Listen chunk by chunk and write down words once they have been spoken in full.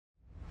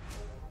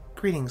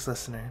Greetings,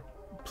 listener.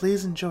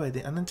 Please enjoy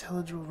the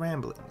unintelligible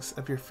ramblings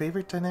of your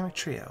favorite dynamic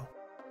trio,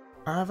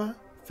 Arva,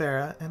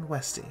 Ferra, and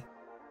Westy,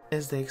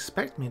 as they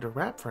expect me to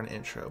rap for an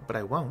intro, but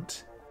I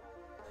won't.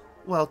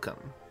 Welcome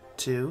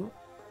to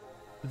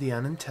The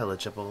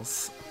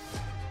Unintelligibles.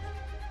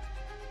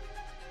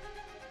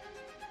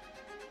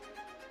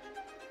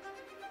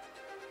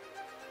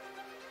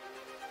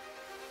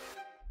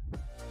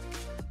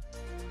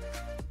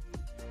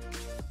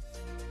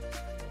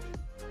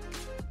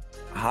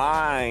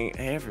 Hi,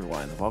 hey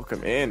everyone,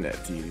 welcome in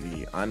to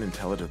The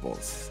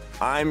Unintelligibles.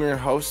 I'm your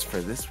host for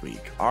this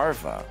week,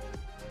 Arva,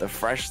 the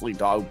freshly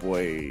dog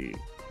boy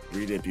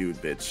redebuted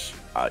bitch.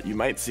 You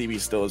might see me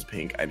still as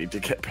pink. I need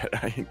to get better.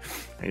 I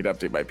need to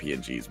update my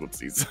PNGs,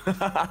 whoopsies.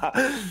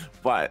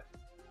 But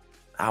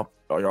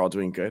you're all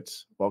doing good.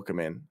 Welcome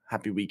in.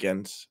 Happy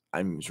weekend.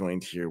 I'm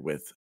joined here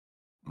with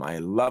my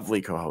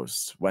lovely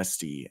co-hosts,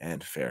 Westy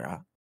and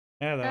Ferra.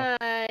 Hello.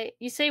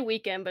 You say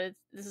weekend, but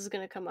this is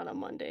going to come out on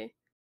Monday.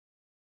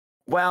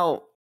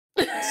 Well,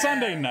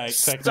 Sunday night,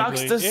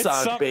 technically. Sucks to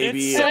suck,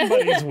 baby. It's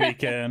somebody's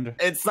weekend.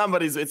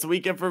 It's a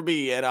weekend for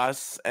me and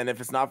us, and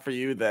if it's not for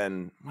you,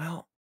 then,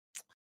 well,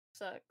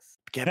 sucks.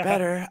 Get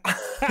better.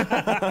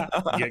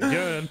 Get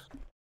good.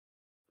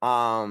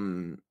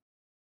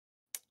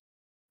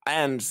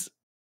 And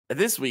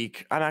this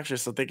week, I'm actually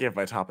still thinking of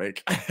my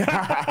topic.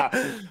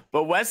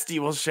 But Westy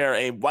will share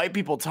a white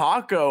people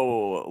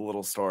taco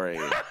little story.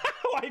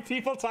 White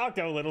people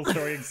taco little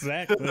story,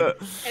 exactly. It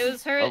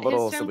was his turn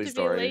to be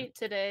story. late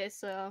today,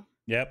 so.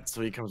 Yep.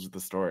 So he comes with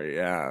the story,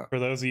 yeah. For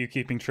those of you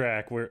keeping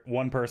track,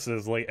 one person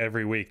is late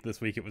every week.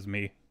 This week it was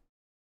me.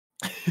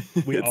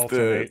 We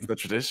alternate. It's the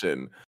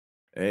tradition.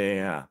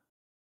 Yeah.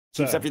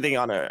 Keeps everything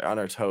on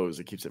our toes.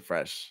 It keeps it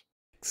fresh.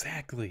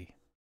 Exactly.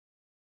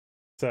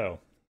 So,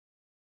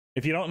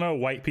 if you don't know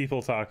White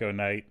People Taco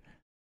Night,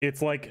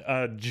 it's like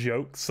a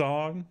joke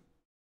song,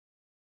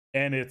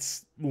 and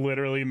it's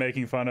literally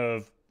making fun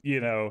of, you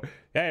know,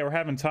 hey, we're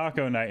having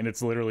taco night, and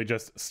it's literally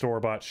just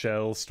store-bought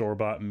shells,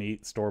 store-bought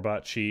meat,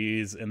 store-bought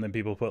cheese, and then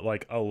people put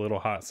like a little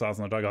hot sauce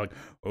on the dog, like,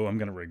 oh, I'm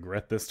gonna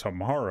regret this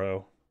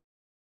tomorrow.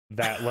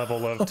 That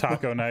level of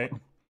taco night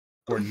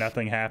where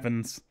nothing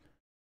happens.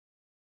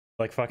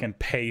 Like fucking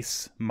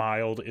pace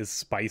mild is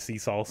spicy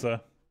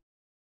salsa.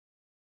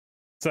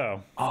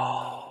 So,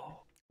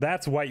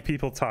 that's White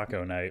People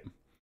Taco Night.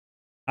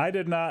 I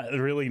did not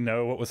really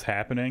know what was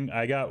happening.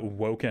 I got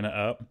woken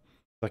up.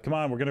 Like, come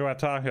on, we're gonna go have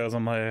tacos.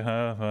 I'm like,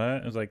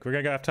 what? It's like, we're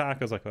gonna go have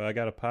tacos. Like, well, I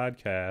got a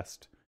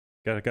podcast.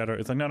 Gotta.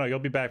 It's like, no, you'll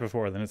be back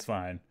before then. It's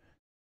fine.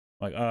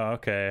 I'm like, oh,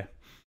 okay.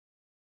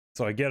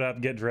 So I get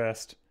up, get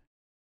dressed.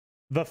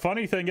 The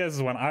funny thing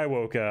is when I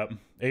woke up,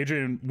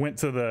 Adrian went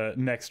to the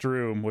next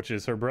room, which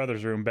is her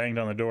brother's room, banged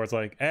on the door. It's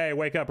like, hey,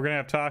 wake up, we're gonna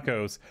have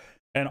tacos.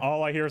 And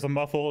all I hear is a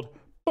muffled,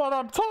 but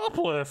I'm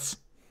topless.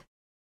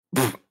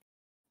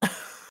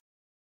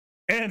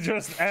 And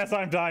just as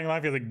I'm dying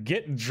laughing, like,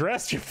 get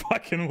dressed, you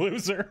fucking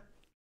loser.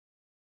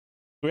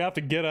 We have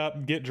to get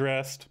up, get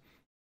dressed,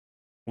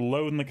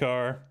 load in the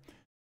car,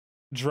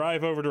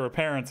 drive over to her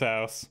parents'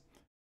 house,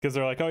 because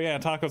they're like, oh yeah,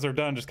 tacos are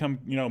done, just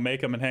come,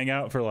 make them and hang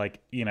out for like,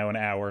 an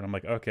hour. And I'm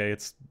like, okay,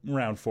 it's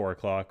around 4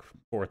 o'clock,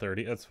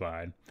 4:30, that's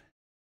fine.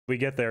 We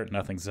get there,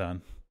 nothing's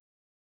done.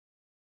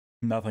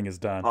 Nothing is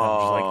done. I'm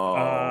just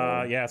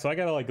like, yeah, so I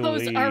gotta like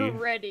Those leave. are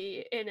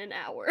ready in an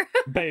hour.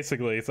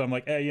 Basically, so I'm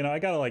like, hey,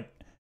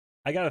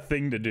 I got a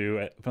thing to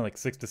do from like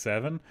 6 to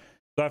 7.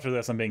 So after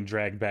this, I'm being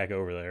dragged back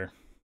over there.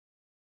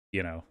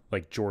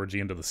 Like Georgie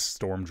into the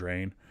storm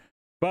drain.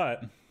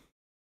 But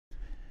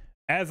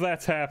as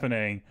that's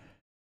happening,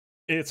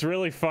 it's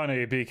really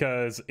funny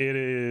because it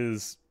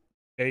is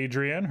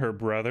Adrian, her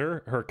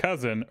brother, her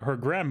cousin, her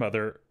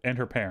grandmother, and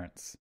her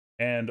parents,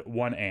 and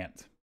one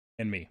aunt,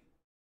 and me.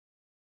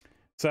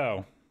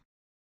 So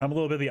I'm a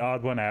little bit the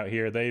odd one out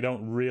here. They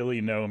don't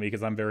really know me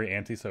because I'm very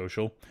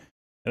antisocial.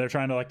 And they're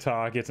trying to like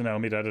talk, get to know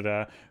me,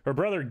 da-da-da. Her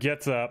brother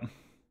gets up.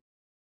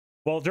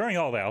 Well, during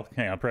all that,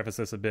 I'll preface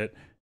this a bit.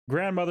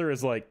 Grandmother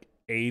is like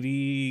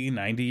 80,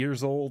 90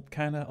 years old,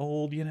 kind of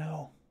old,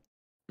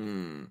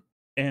 And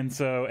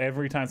so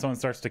every time someone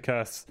starts to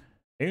cuss,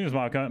 Adrian's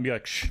mom come and be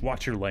like, shh,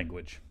 watch your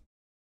language.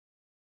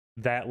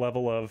 That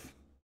level of...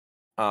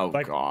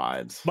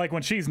 God. Like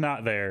when she's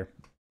not there,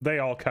 they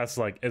all cuss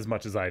like as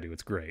much as I do.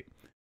 It's great.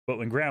 But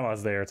when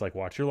grandma's there, it's like,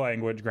 watch your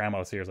language.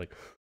 Grandma's here, it's like,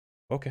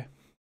 okay.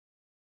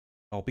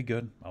 I'll be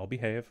good. I'll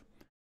behave.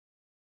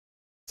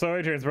 So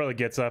Adrian's brother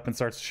gets up and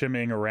starts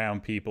shimmying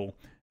around people.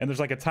 And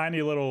there's like a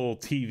tiny little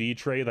TV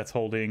tray that's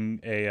holding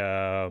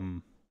a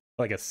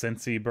like a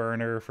Scentsy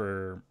burner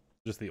for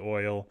just the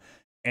oil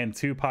and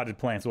 2 potted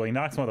plants. Well, he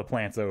knocks one of the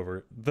plants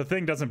over. The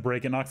thing doesn't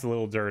break. It knocks a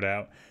little dirt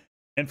out.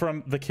 And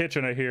from the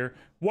kitchen I hear,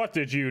 what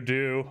did you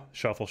do?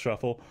 Shuffle,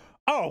 shuffle.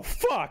 Oh,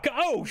 fuck.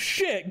 Oh,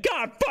 shit.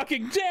 God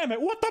fucking damn it.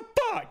 What the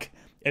fuck?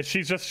 And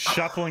she's just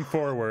shuffling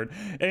forward.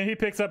 And he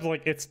picks up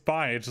like, it's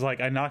fine. It's just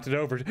like, I knocked it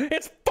over.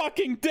 It's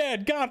fucking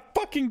dead. God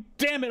fucking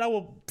damn it. I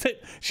will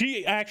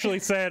She actually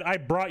said, I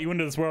brought you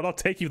into this world. I'll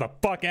take you the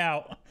fuck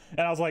out.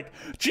 And I was like,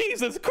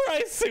 Jesus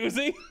Christ,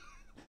 Susie.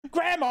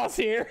 Grandma's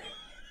here.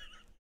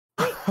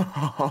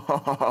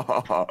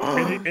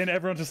 And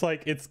everyone's just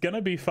like, it's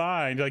gonna be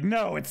fine. You're like,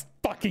 no, it's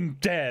fucking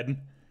dead.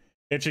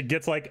 And she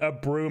gets like a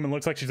broom and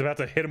looks like she's about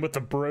to hit him with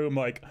the broom.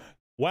 Like,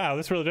 wow,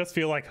 this really does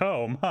feel like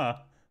home, huh?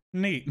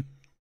 Neat.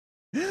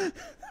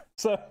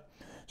 So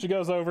she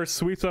goes over,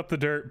 sweeps up the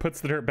dirt, puts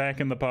the dirt back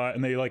in the pot,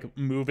 and they like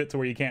move it to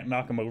where you can't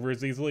knock him over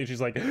as easily.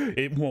 She's like,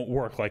 it won't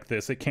work like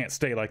this. It can't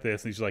stay like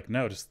this. And she's like,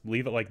 no, just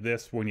leave it like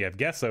this when you have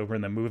guests over,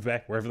 and then move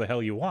back wherever the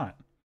hell you want.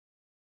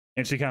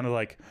 And she kind of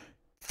like,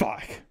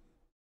 fuck.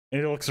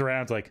 And he looks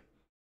around, like,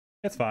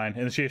 it's fine.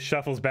 And then she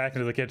shuffles back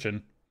into the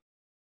kitchen.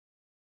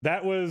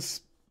 That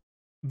was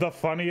the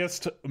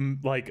funniest,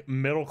 like,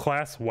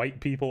 middle-class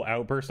white people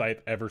outburst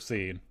I've ever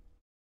seen.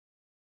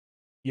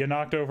 You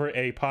knocked over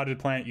a potted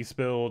plant, you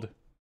spilled,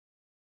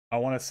 I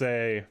want to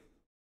say,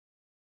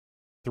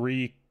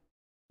 like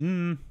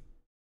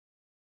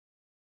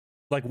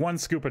 1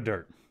 scoop of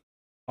dirt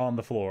on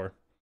the floor.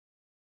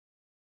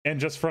 And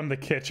just from the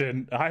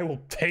kitchen, I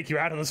will take you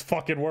out of this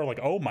fucking world.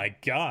 Like, oh my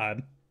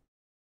god.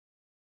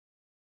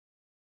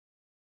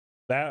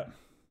 That,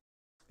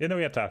 you know,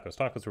 we had tacos.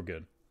 Tacos were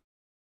good.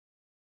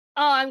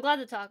 Oh, I'm glad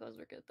the tacos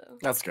were good though.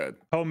 That's good.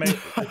 Homemade.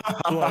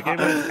 Look, it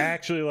was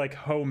actually like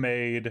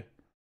homemade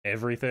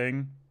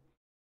everything.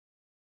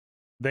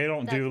 They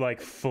don't do like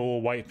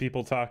full white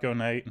people taco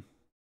night,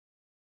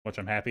 which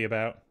I'm happy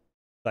about.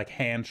 Like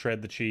hand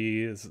shred the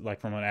cheese, like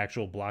from an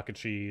actual block of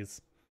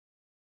cheese.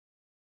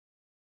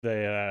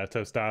 The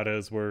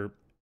tostadas were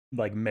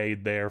like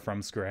made there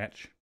from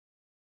scratch.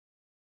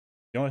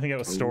 The only thing that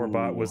was store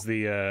bought was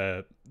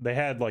the they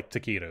had like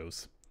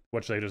taquitos,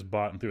 which they just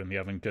bought and threw in the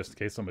oven just in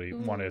case somebody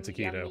wanted a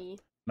taquito. Yummy.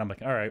 And I'm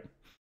like, all right,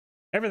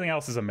 everything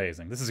else is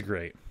amazing. This is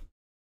great.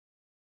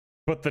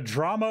 But the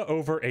drama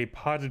over a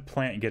potted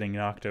plant getting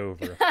knocked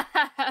over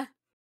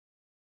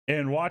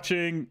and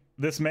watching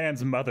this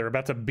man's mother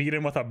about to beat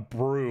him with a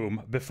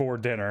broom before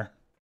dinner.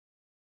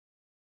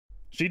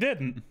 She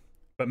didn't,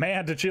 but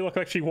man, did she look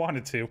like she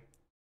wanted to.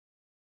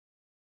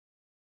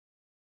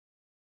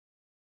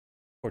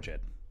 Poor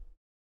Jed.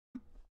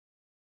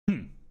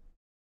 Pretty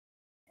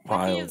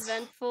Wild.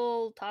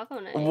 eventful taco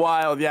night.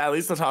 Wild. Yeah, at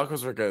least the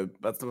tacos were good.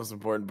 That's the most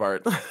important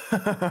part.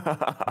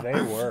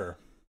 They were.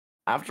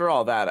 After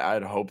all that,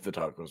 I'd hope the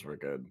tacos were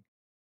good.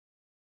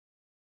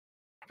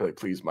 I feel like,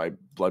 please, my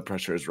blood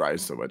pressure has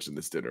rise so much in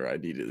this dinner. I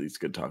need at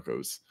least good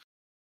tacos.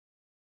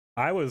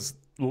 I was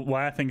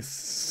laughing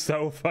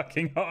so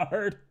fucking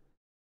hard.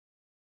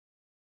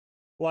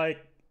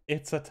 Like,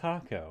 it's a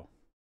taco.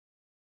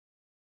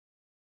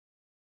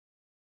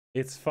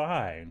 It's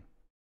fine.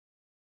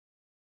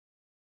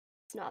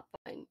 It's not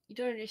fine. You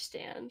don't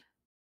understand.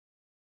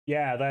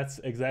 Yeah, that's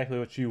exactly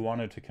what you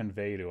wanted to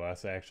convey to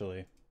us,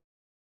 actually.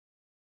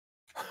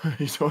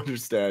 You don't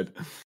understand.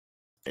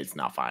 It's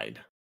not fine.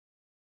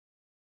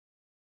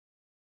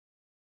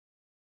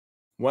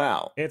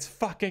 Well, It's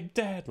fucking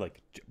dead.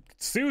 Like,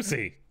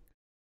 Susie,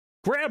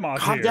 Grandma's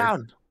calm here.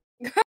 down.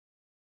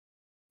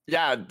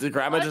 Yeah, the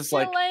grandma What's just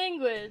your like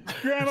language?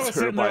 Grandma was It's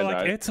sitting there her like,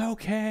 by it's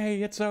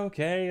okay, it's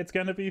okay, it's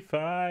gonna be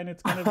fine,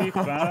 it's gonna be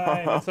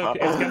fine, it's okay,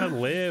 it's gonna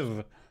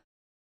live.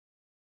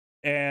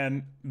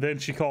 And then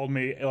she called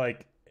me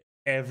like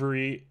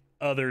every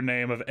other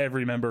name of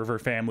every member of her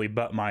family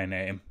but my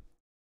name.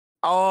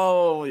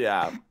 Oh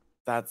yeah,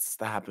 that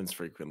happens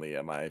frequently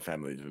at my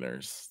family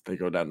dinners. They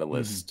go down the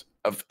list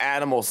of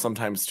animals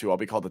sometimes too. I'll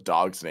be called the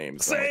dog's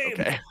names. Same.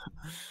 Okay,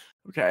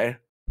 okay,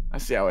 I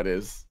see how it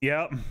is.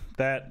 Yep,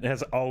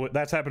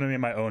 that's happened to me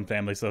in my own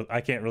family, so I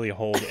can't really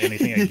hold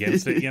anything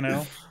against it, you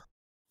know?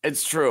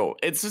 It's true.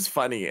 It's just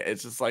funny.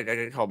 It's just like I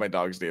get called my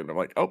dog's name, and I'm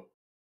like, oh,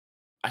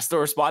 I still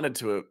responded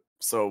to it.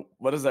 So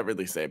what does that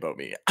really say about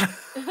me?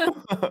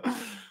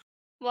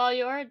 Well,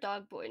 you are a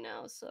dog boy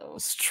now, so.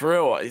 It's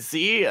true.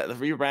 See, the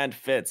rebrand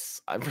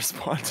fits. I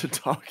respond to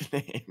dog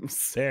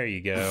names. There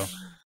you go.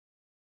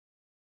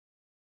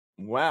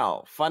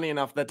 Well, funny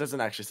enough, that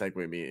doesn't actually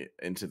segue me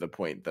into the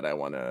topic that I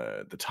want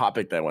to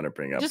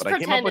bring up. Just But I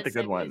came up pretend with a it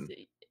good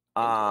segues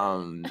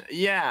one.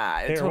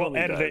 Yeah, it Here, totally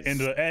we'll edit it does.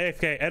 into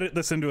edit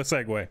this into a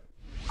segue.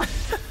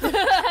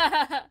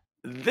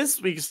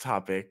 This week's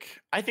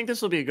topic, I think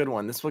this will be a good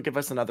one. This will give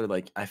us another,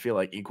 like, I feel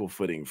like equal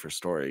footing for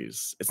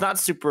stories. It's not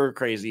super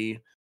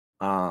crazy,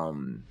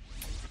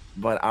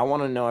 but I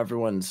want to know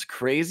everyone's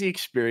crazy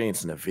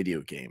experience in a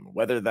video game,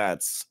 whether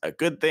that's a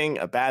good thing,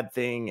 a bad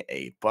thing,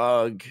 a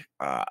bug,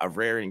 a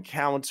rare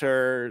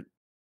encounter,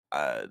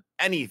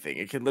 anything.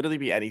 It can literally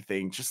be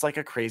anything, just like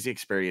a crazy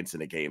experience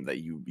in a game that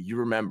you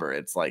remember.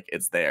 It's like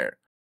it's there.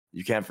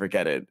 You can't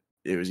forget it.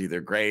 It was either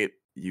great,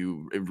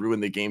 it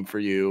ruined the game for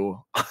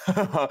you,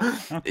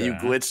 you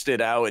glitched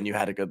it out and you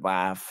had a good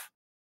laugh.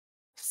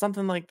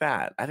 Something like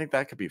that. I think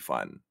that could be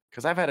fun.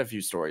 Because I've had a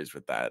few stories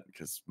with that,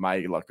 because my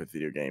luck with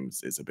video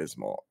games is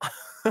abysmal.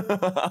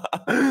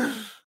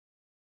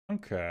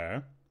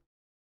 Okay.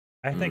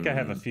 I think I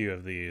have a few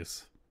of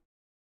these.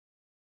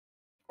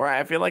 Or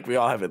I feel like we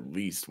all have at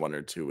least one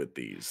or two with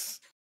these.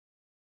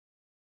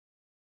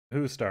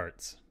 Who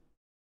starts?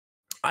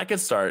 I could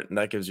start, and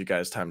that gives you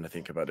guys time to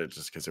think about it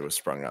just because it was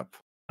sprung up.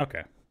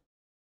 Okay.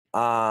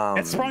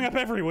 It sprung up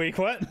every week.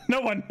 What? No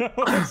one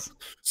knows.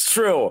 It's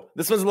true.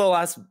 This one's a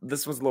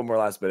little more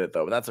last minute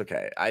though, but that's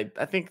okay. I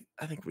think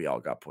we all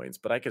got points,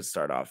 but I could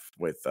start off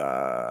with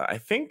I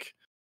think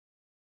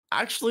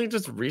actually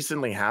just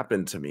recently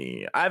happened to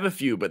me. I have a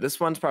few, but this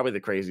one's probably the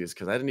craziest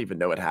because I didn't even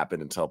know it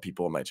happened until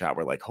people in my chat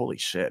were like, holy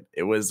shit.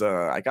 It was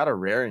I got a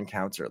rare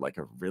encounter, like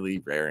a really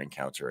rare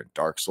encounter in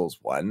Dark Souls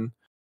 1.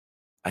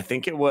 I don't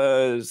think it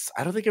was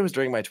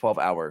during my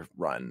 12-hour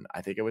run.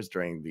 I think it was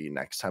during the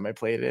next time I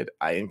played it.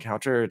 I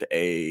encountered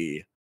an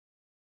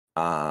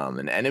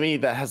enemy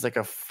that has like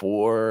a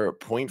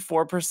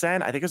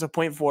 4.4%. I think it was a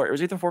 0.4. It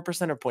was either 4% or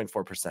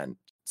 0.4%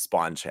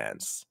 spawn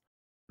chance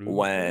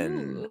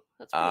when Ooh,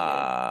 that's pretty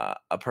good.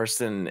 a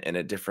person in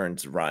a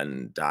different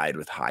run died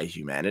with high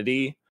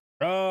humanity.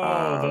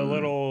 Oh, the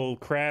little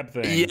crab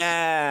thing.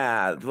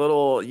 Yeah,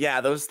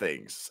 those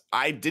things.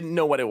 I didn't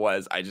know what it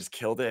was. I just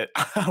killed it.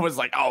 I was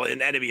like, oh,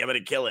 an enemy, I'm gonna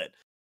kill it.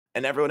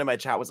 And everyone in my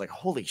chat was like,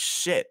 holy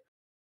shit.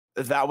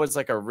 That was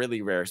like a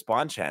really rare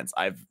spawn chance.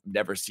 I've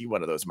never seen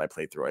one of those in my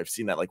playthrough. I've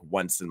seen that like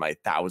once in my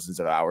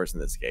thousands of hours in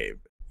this game.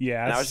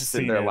 Yeah, And I was just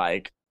sitting there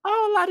like,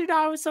 oh,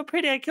 la-di-da, it was so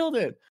pretty, I killed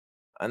it.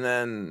 And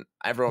then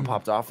everyone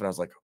popped off and I was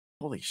like,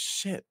 holy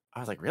shit. I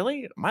was like,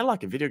 really? My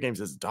luck in video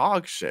games is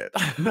dog shit.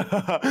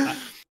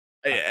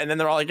 And then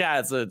they're all like, yeah,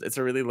 it's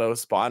a really low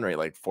spawn rate,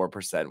 like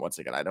 4%. Once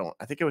again, I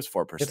think it was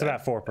 4%. It's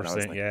about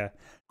 4%, like, yeah.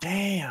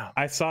 Damn.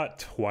 I saw it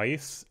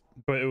twice,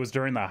 but it was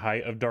during the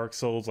height of Dark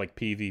Souls, like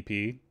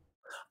PvP.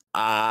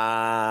 And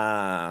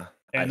I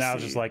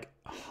was just like,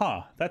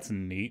 huh, that's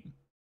neat.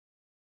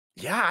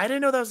 Yeah, I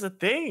didn't know that was a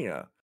thing.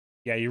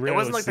 Yeah, you really it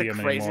wasn't like see the them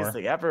craziest anymore.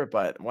 thing ever,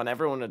 but when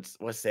everyone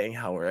was saying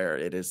how rare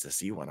it is to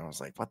see one, I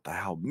was like, what the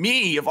hell?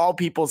 Me, of all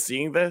people,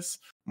 seeing this?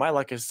 My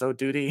luck is so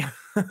duty.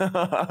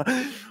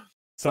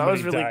 So that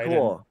was really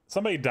cool.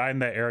 Somebody died in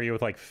that area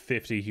with like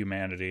 50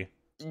 humanity.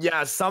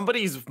 Yeah,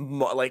 somebody's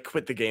like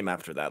quit the game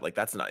after that. Like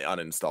that's not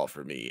uninstall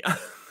for me.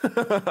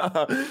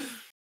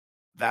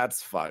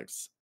 That's fucked.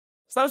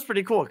 So that was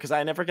pretty cool because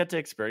I never get to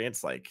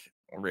experience like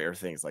rare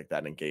things like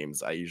that in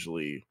games.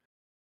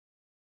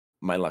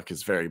 My luck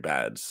is very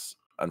bad,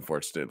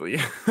 unfortunately.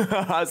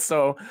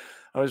 So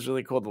it was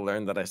really cool to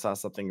learn that I saw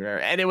something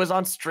rare, and it was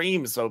on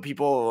stream. So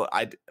people,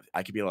 I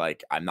could be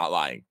like, I'm not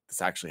lying.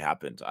 This actually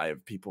happened. I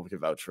have people who can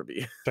vouch for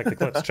me. Check the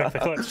clips. Check the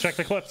clips. Check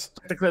the clips.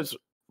 Check the clips.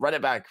 Run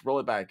it back. Roll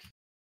it back.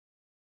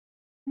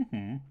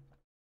 I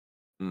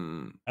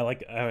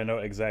know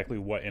exactly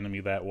what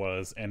enemy that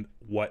was and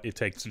what it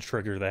takes to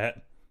trigger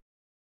that.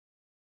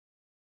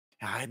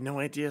 I had no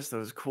idea, so it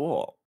was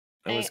cool.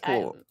 It was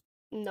cool.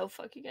 No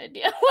fucking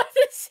idea what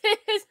this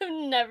is. I've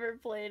never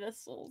played a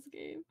Souls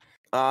game.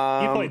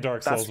 You played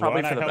Dark Souls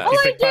 1. I helped you I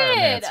pick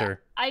did. Pyromancer.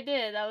 I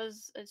did. That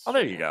was. Oh,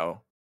 there you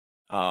go.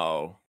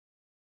 Oh.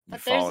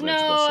 But there's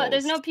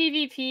no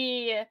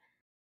PvP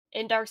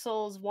in Dark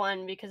Souls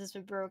 1 because it's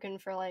been broken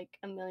for like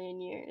a million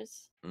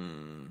years.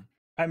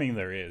 I mean,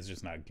 there is,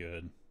 just not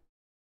good.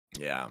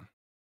 Yeah.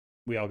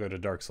 We all go to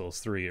Dark Souls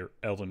 3 or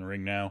Elden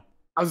Ring now.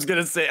 I was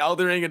gonna say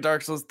Elden Ring and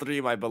Dark Souls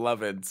 3, my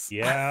beloveds.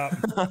 Yeah.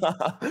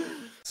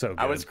 So good.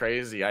 I was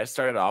crazy. I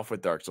started off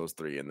with Dark Souls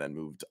 3 and then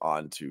moved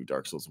on to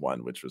Dark Souls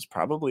 1, which was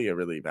probably a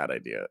really bad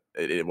idea.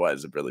 It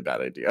was a really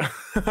bad idea.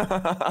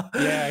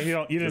 Yeah,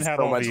 you didn't have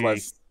all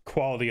the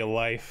quality of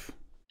life.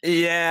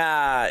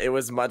 Yeah, it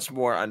was much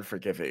more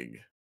unforgiving.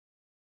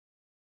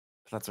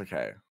 But that's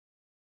okay.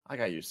 I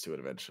got used to it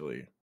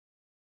eventually.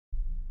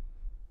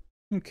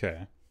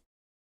 Okay.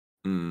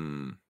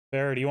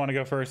 Ferra, do you want to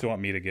go first or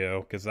want me to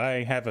go? Because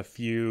I have a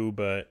few,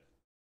 but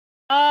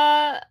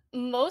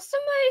most of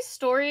my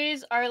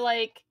stories are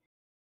like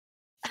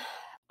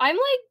I'm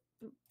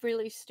like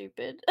really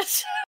stupid.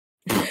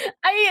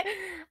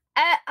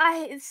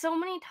 I so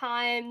many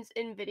times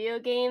in video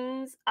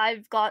games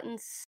I've gotten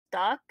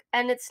stuck,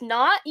 and it's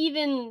not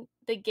even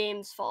the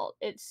game's fault.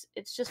 It's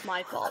just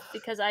my fault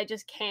because I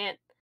can't.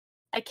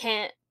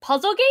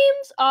 Puzzle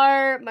games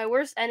are my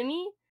worst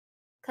enemy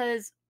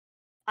because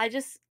I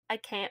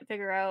can't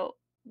figure out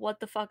what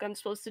the fuck I'm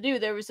supposed to do.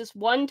 There was this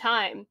one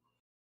time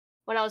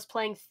when I was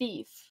playing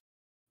Thief,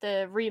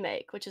 the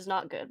remake, which is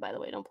not good, by the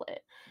way, don't play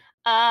it.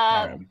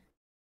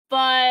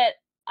 But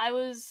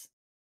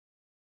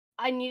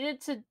I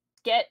needed to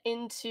get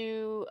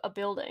into a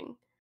building,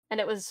 and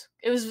it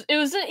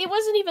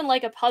wasn't even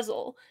like a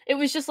puzzle. It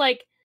was just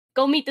like,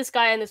 go meet this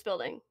guy in this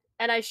building.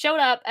 And I showed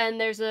up, and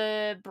there's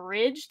a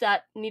bridge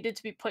that needed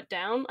to be put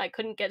down. I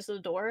couldn't get to the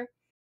door.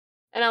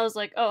 And I was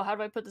like, oh, how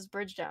do I put this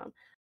bridge down?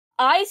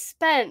 I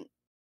spent,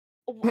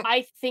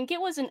 I think it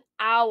was an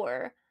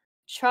hour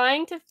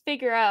trying to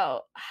figure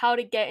out how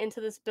to get into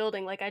this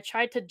building. Like, I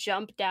tried to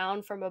jump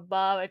down from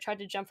above. I tried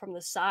to jump from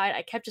the side.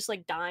 I kept just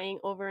like dying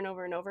over and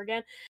over and over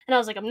again. And I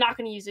was like, I'm not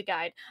going to use a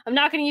guide. I'm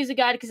not going to use a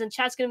guide because then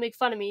chat's going to make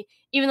fun of me,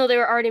 even though they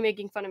were already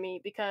making fun of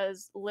me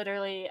because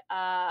literally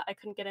I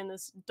couldn't get in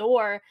this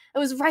door. It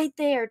was right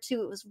there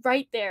too. It was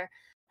right there.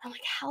 I'm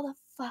like, how the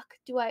fuck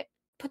do I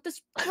put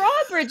this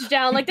drawbridge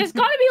down. Like, there's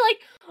gotta be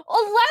like a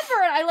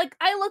lever. And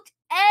I looked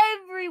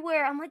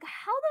everywhere. I'm like,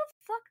 how the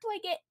fuck do I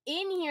get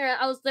in here?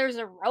 There's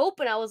a rope,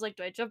 and I was like,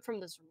 do I jump from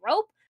this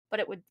rope?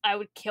 But I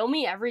would kill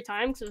me every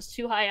time because it was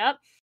too high up.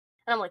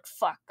 And I'm like,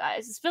 fuck,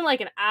 guys, it's been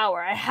like an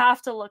hour. I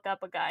have to look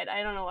up a guide.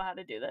 I don't know how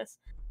to do this.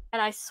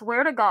 And I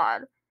swear to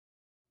God,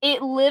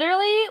 it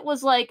literally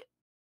was like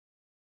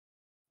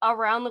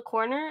around the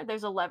corner,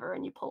 there's a lever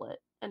and you pull it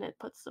and it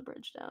puts the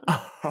bridge down.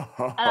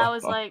 And I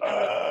was like, I'm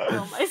gonna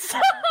kill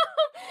myself.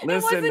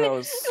 Listen,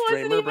 those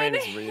streamer brain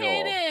is hidden.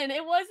 real.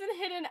 It wasn't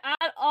hidden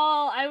at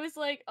all. I was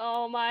like,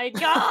 oh my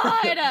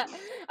God.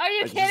 Are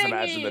you kidding me? Just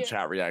imagine the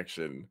chat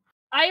reaction.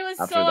 I was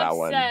after so that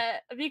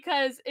upset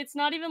because it's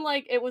not even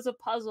like it was a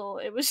puzzle.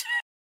 It was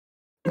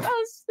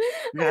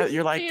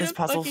you're like, this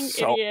puzzle's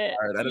so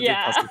hard. That is a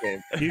puzzle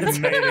game. You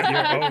made it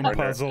your own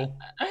puzzle.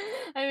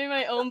 I made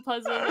my own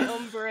puzzle, my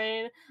own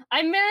brain.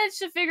 I managed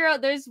to figure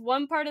out there's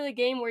one part of the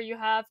game where you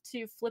have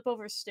to flip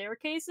over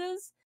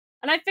staircases.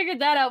 And I figured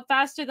that out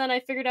faster than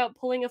I figured out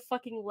pulling a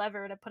fucking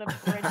lever to put a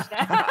bridge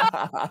down.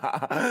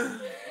 I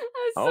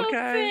was so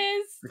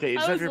pissed. Okay, you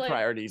just have your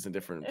priorities in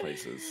different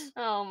places.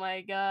 Oh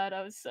my God,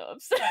 I was so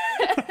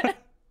upset.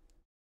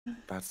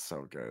 That's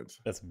so good.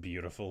 That's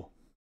beautiful.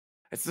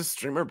 It's the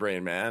streamer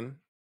brain, man.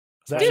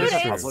 Dude, it's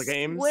puzzle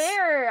games.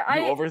 Where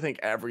you overthink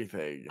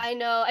everything. I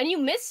know, and you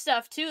miss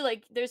stuff too.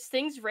 Like there's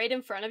things right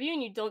in front of you,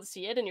 and you don't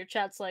see it, and your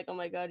chat's like, "Oh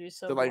my God, you're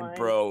so." They're blind. like,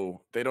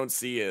 "Bro, they don't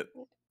see it."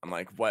 I'm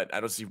like, "What?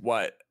 I don't see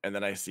what?" And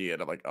then I see it.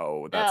 I'm like,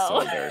 "Oh, that's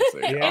so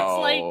embarrassing."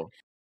 Yeah.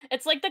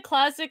 It's like the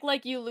classic,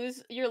 like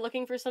you're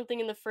looking for something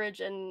in the fridge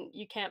and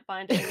you can't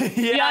find it.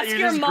 Yeah, you ask you're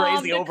your just mom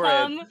crazy to over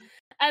come, it.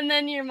 and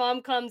then your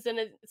mom comes and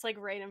it's like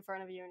right in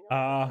front of you. And you're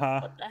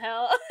like, what the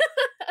hell?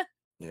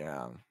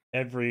 Yeah.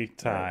 Every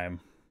time.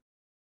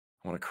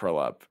 I want to curl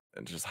up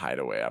and just hide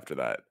away after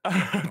that.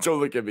 Don't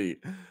look at me.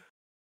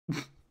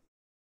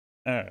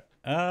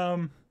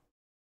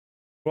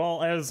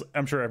 Well, as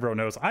I'm sure everyone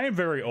knows, I am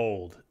very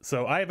old,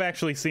 so I've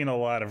actually seen a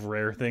lot of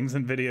rare things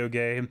in video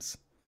games.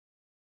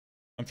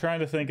 I'm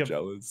trying to think of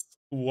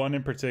one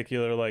in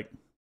particular. Like,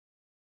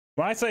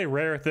 when I say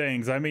rare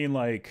things, I mean,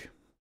 like,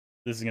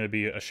 this is going to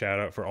be a shout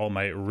out for all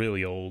my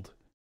really old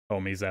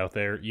homies out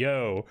there.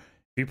 Yo,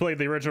 if you played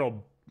the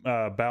original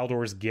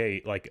Baldur's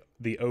Gate, like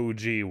the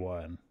OG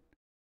one,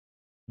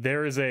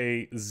 there is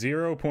a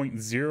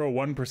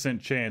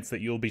 0.01% chance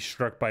that you'll be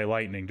struck by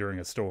lightning during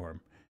a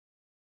storm.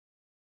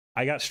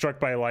 I got struck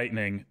by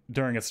lightning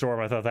during a storm.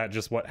 I thought that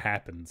just what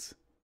happens.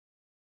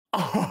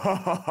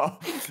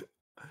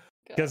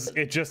 Because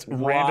it just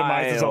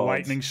randomizes a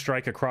lightning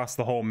strike across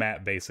the whole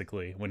map,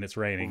 basically, when it's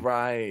raining.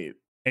 Right.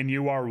 And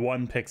you are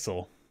 1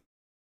 pixel.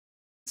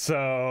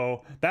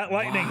 So that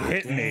lightning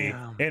hit me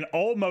and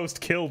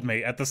almost killed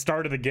me at the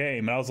start of the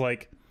game. And I was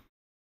like,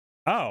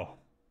 oh,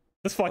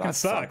 this fucking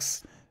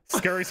sucks.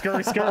 Scurry,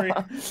 scurry, scurry.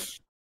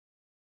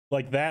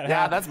 Like that.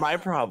 Yeah, that's my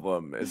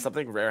problem. If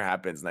something rare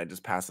happens and I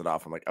just pass it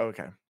off, I'm like, oh,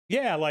 okay.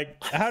 Yeah,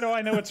 like, how do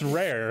I know it's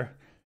rare?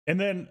 And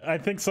then I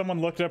think someone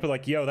looked up and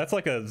like, yo, that's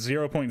like a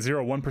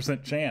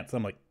 0.01% chance.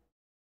 I'm like,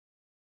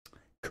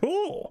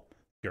 cool.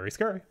 Scurry,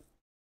 scurry.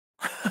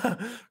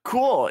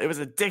 Cool. It was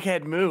a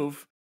dickhead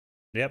move.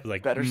 Yep,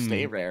 like better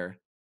stay rare.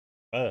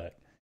 But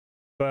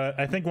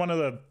I think one of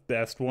the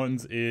best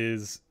ones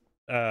is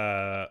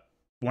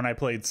when I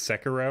played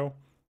Sekiro.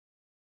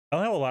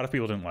 I know a lot of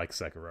people didn't like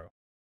Sekiro.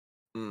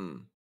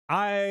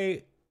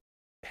 I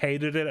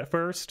hated it at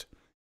first,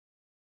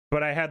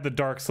 but I had the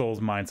Dark Souls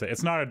mindset.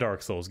 It's not a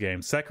Dark Souls game.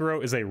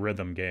 Sekiro is a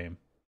rhythm game.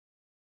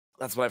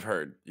 That's what I've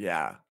heard.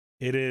 Yeah.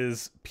 It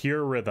is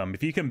pure rhythm.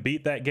 If you can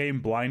beat that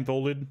game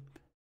blindfolded,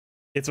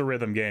 it's a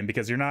rhythm game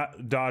because you're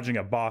not dodging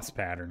a boss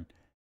pattern.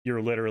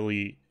 You're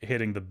literally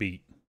hitting the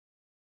beat.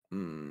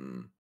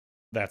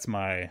 That's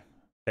my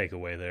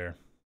takeaway there.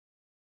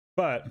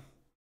 But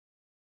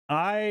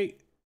I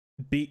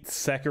beat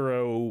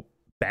Sekiro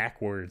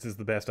backwards is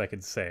the best I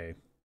could say.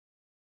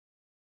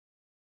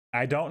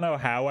 I don't know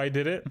how I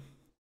did it.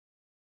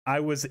 I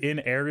was in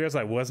areas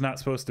I was not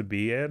supposed to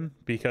be in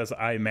because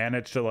I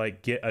managed to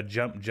like get a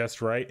jump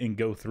just right and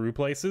go through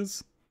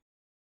places.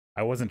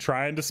 I wasn't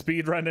trying to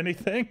speedrun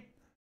anything.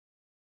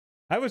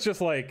 I was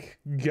just like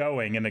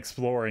going and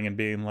exploring and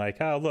being like,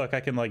 oh look,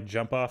 I can like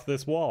jump off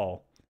this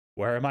wall.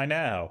 Where am I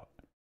now?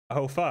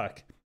 Oh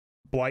fuck.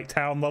 Blight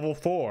Town level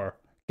 4.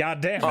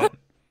 God damn it.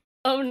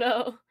 Oh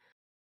no.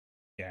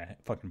 Yeah,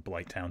 fucking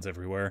Blight Towns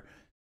everywhere.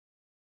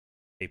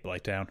 Hate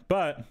Blight Town.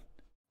 But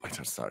Blight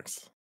Town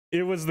sucks.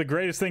 It was the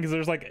greatest thing because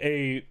there's like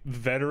a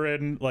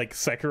veteran like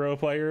Sekiro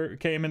player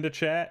came into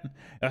chat.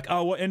 Like,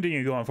 oh, what ending are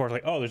you going for? It's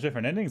like, oh, there's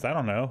different endings. I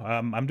don't know.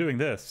 I'm doing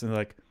this. And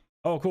like,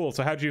 oh, cool.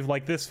 So how'd you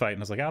like this fight?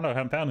 And I was like, I don't know. I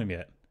haven't found him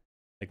yet.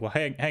 Like, well,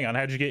 hang on.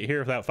 How'd you get here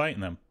without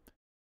fighting them?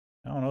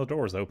 I don't know. The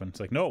door was open. It's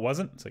like, no, it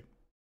wasn't. It's like,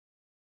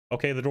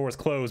 okay, the door was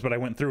closed, but I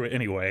went through it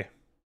anyway.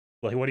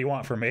 Like, what do you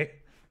want from me?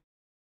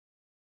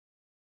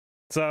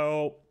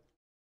 So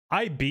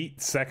I beat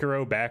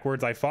Sekiro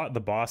backwards. I fought the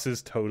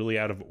bosses totally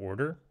out of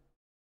order.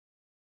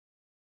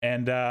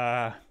 And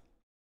I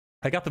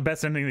got the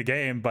best ending of the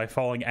game by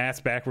falling ass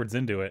backwards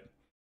into it.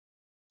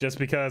 just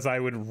because I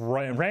would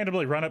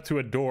randomly run up to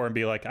a door and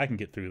be like, I can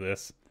get through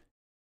this,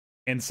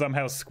 and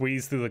somehow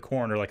squeeze through the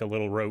corner like a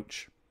little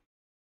roach.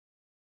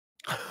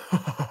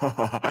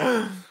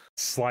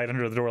 Slide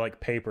under the door like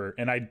paper,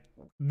 and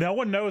no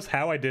one knows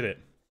how I did it.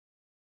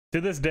 To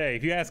this day,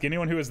 if you ask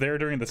anyone who was there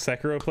during the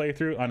Sekiro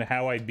playthrough on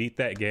how I beat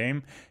that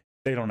game,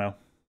 they don't know.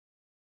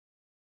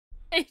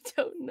 I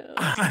don't know.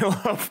 I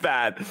love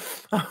that.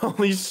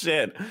 Holy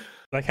shit.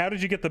 Like, how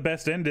did you get the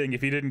best ending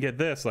if you didn't get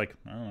this? Like,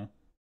 I don't know.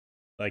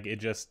 Like,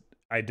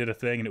 I did a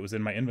thing and it was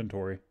in my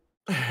inventory.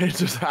 It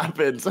just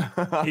happened.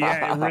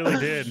 Yeah, it really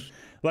did.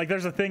 Like,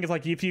 there's a thing, it's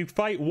like, if you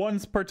fight one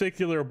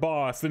particular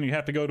boss, then you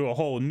have to go to a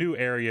whole new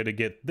area to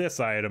get this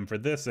item for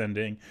this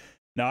ending.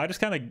 No, I just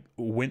kind of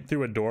went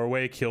through a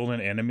doorway, killed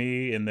an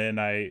enemy, and then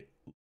I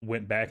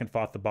went back and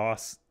fought the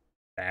boss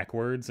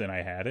backwards, and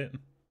I had it.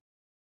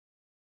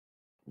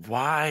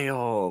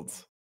 Wild.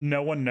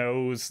 No one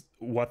knows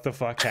what the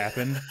fuck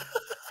happened.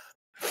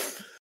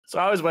 So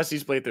how was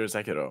Westy's playthrough of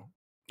Sekiro?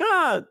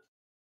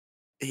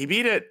 He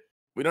beat it.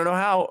 We don't know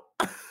how.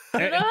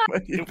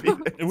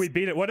 We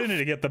beat it. What did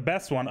it get? The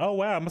best one. Oh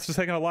wow, it must have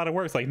taken a lot of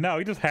work. It's like, no,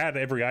 he just had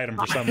every item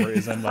for some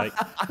reason. Like,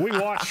 we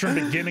watched from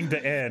beginning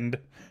to end.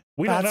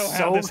 We don't know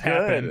how this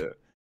happened.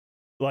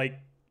 Like,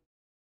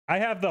 I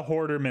have the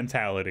hoarder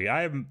mentality.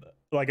 I'm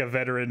like a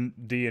veteran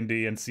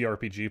D&D and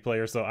CRPG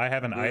player, so I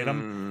have an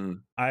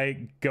item.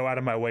 I go out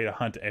of my way to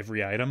hunt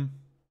every item.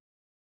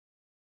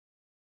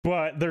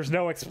 But there's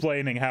no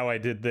explaining how I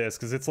did this,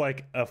 because it's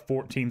like a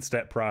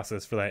 14-step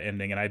process for that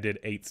ending, and I did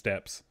 8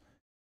 steps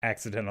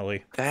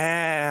accidentally.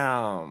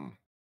 Damn.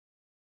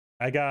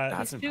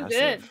 That's impressive. Too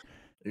good.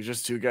 You're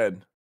just too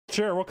good.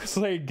 Sure, we'll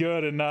say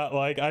good and not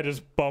like I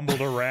just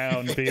bumbled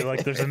around, be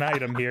like, there's an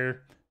item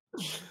here.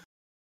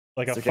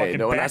 Like It's a okay, fucking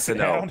no one has to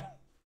know. background.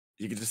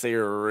 You could just say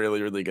you're a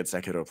really, really good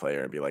Sekiro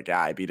player and be like, yeah,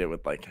 I beat it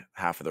with like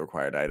half of the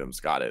required items.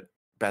 Got it.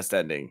 Best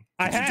ending.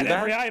 I Did you had do that?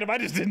 every item, I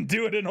just didn't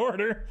do it in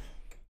order.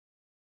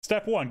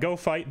 Step 1, go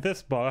fight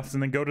this boss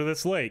and then go to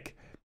this lake.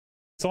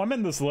 So I'm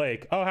in this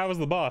lake. Oh, how was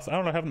the boss? I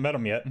don't know, I haven't met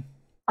him yet.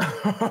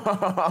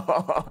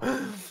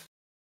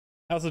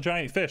 How's the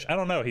giant fish? I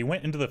don't know. He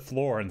went into the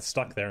floor and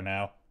stuck there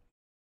now.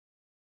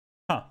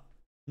 Huh.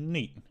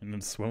 Neat. And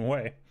then swim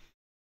away.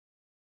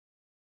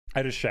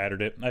 I just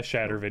shattered it. I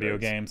shatter video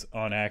games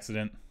on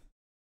accident.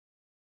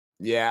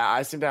 Yeah,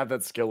 I seem to have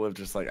that skill of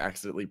just like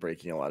accidentally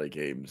breaking a lot of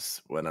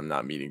games when I'm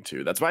not meaning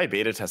to. That's why I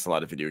beta test a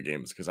lot of video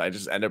games, because I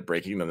just end up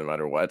breaking them no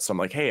matter what. So I'm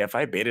like, hey, if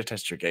I beta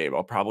test your game,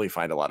 I'll probably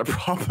find a lot of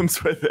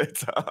problems with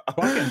it.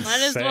 Might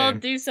as well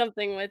do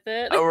something with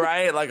it. All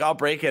right, like I'll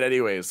break it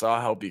anyway, so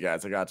I'll help you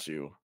guys. I got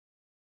you.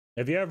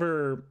 Have you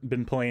ever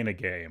been playing a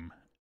game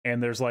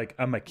and there's like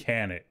a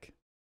mechanic?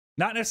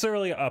 Not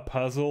necessarily a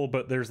puzzle,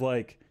 but there's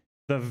like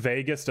the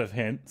vaguest of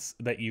hints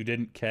that you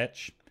didn't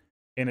catch,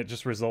 and it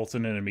just results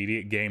in an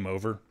immediate game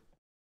over?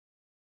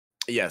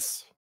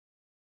 Yes.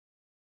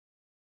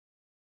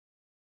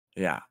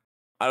 Yeah.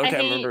 I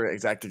can't remember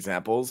exact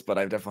examples, but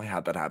I've definitely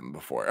had that happen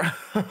before.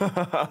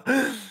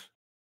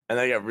 And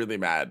I get really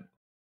mad.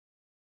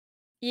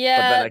 Yeah.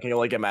 But then I can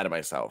only get mad at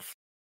myself.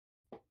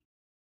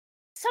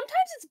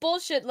 Sometimes it's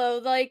bullshit though.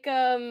 Like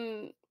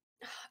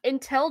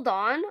Until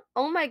Dawn.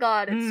 Oh my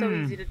god, it's so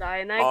easy to die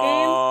in that game.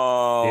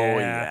 Oh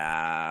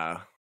yeah.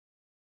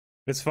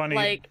 It's funny.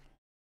 Like,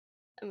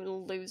 I'm gonna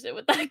lose it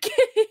with that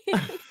game.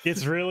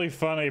 It's really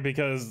funny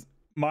because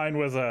mine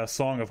was a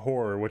Song of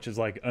Horror, which is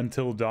like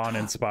Until Dawn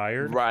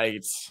inspired.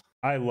 Right.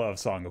 I love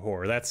Song of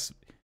Horror. That's,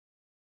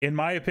 in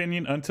my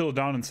opinion, Until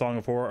Dawn and Song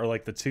of Horror are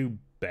like the two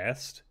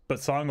best,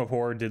 but Song of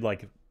Horror did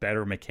like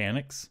better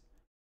mechanics.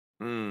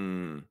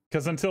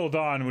 Because Until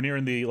Dawn, when you're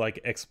in the like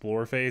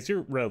explore phase,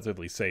 you're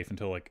relatively safe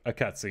until like a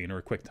cutscene or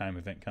a quick time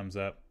event comes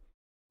up.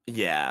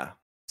 Yeah.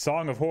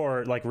 Song of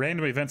Horror, like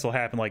random events will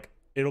happen, like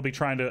it'll be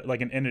trying to,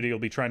 like an entity will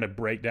be trying to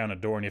break down a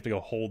door and you have to go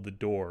hold the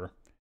door.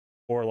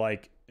 Or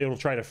like it'll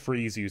try to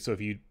freeze you, so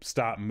if you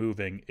stop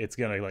moving, it's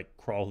gonna like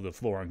crawl to the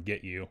floor and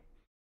get you.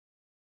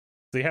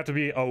 So you have to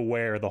be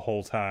aware the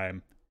whole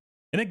time.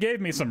 And it gave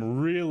me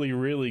some really,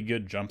 really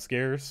good jump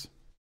scares.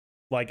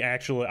 Like,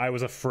 actually, I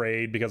was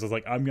afraid because I was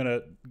like, I'm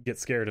gonna get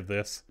scared of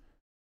this.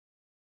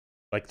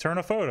 Like, turn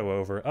a photo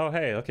over. Oh,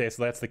 hey, okay,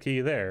 so that's the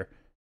key there.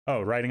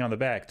 Oh, writing on the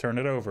back, turn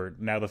it over.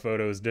 Now the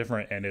photo is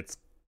different and it's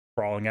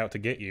crawling out to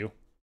get you.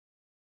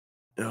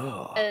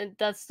 Ugh. And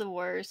that's the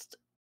worst.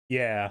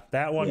 Yeah,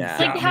 that one. Yeah.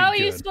 Like, how are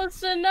you supposed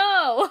to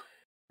know?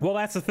 Well,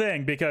 that's the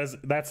thing, because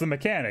that's the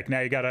mechanic.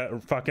 Now you gotta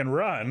fucking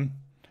run.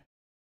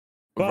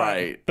 But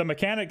right. The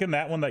mechanic in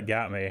that one that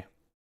got me,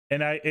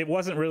 and it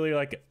wasn't really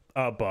like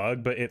a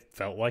bug, but it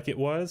felt like it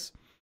was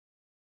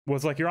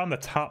like you're on the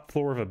top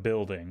floor of a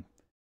building,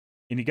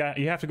 and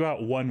you have to go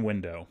out one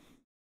window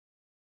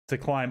to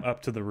climb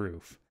up to the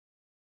roof.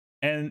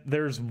 And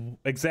there's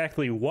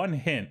exactly one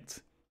hint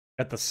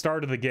at the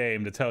start of the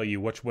game to tell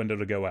you which window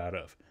to go out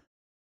of.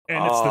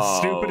 And it's the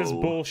stupidest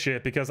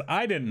bullshit, because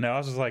I didn't know. I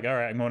was just like, all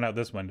right, I'm going out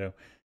this window.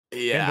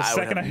 Yeah, and the I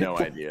second would have no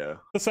idea.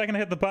 The second I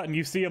hit the button,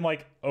 you see him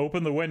like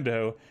open the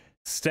window,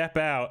 step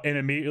out, and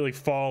immediately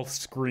fall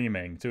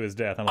screaming to his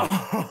death. I'm like,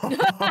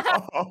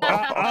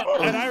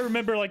 and I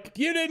remember, like,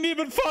 you didn't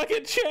even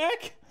fucking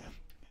check.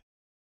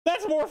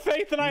 That's more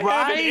faith than I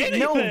have in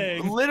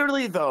anything. No,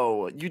 literally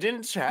though, you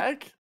didn't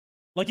check.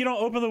 Like, you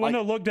don't open the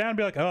window, look down, and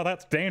be like, oh,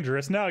 that's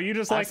dangerous. No, you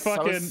just like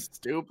fucking so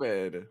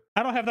stupid.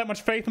 I don't have that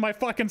much faith in my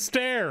fucking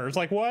stairs.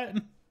 Like, what?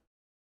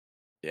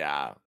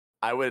 Yeah,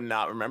 I would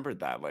not remember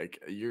that.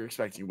 Like, you're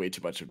expecting way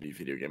too much of a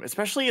video game,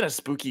 especially in a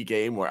spooky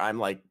game where I'm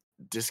like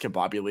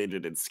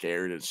discombobulated and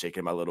scared and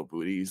shaking my little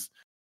booties.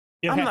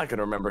 Yeah. I'm not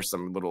gonna remember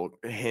some little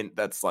hint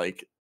that's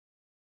like,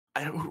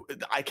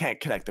 I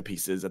can't connect the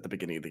pieces at the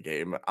beginning of the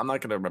game. I'm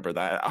not gonna remember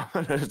that.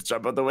 I'm gonna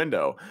jump out the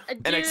window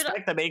and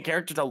expect the main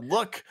character to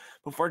look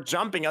before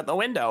jumping out the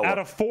window. Out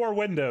of 4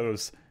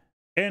 windows,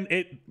 and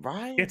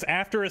it's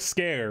after a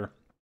scare,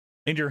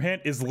 and your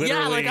hint is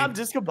literally like I'm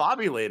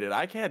discombobulated.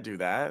 I can't do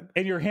that.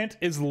 And your hint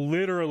is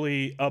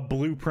literally a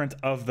blueprint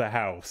of the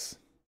house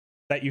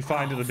that you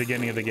find at the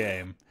beginning of the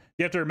game.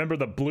 You have to remember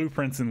the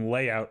blueprints and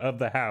layout of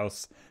the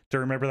house to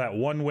remember that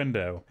one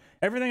window.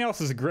 Everything else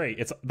is great.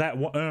 It's that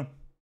one.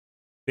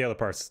 The other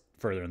parts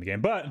further in the game,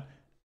 but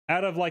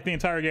out of like the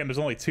entire game, there's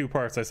only 2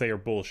 parts I say are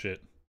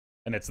bullshit,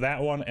 and it's that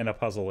one and a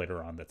puzzle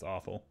later on that's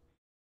awful.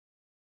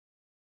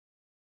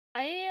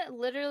 I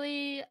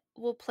literally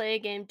will play a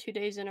game 2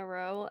 days in a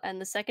row, and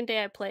the second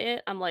day I play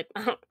it, I'm like,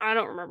 I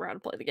don't remember how to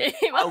play the game.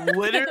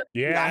 Literally,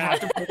 yeah, I have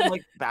to play them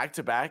like back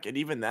to back, and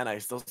even then, I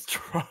still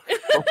struggle.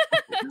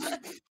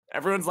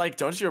 Everyone's like,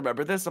 "Don't you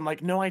remember this?" I'm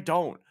like, "No, I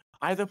don't."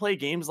 I have to play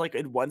games like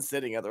in one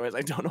sitting, otherwise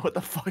I don't know what the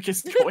fuck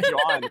is going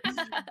on.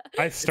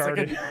 I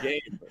started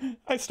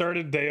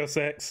Deus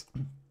Ex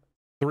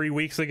 3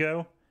 weeks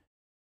ago,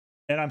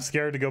 and I'm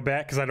scared to go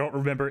back because I don't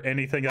remember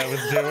anything I was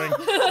doing.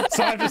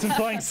 So I've just been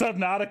playing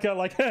Subnautica,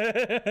 like,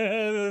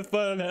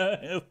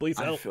 fun. Please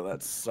help. I feel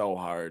that's so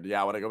hard.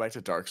 Yeah, when I go back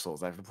to Dark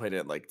Souls, I haven't played it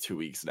in like 2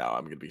 weeks now.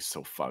 I'm gonna be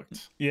so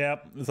fucked. Yeah,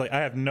 it's like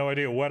I have no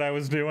idea what I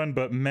was doing,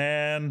 but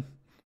man,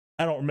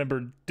 I don't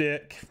remember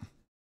dick.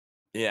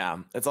 Yeah,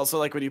 it's also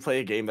like when you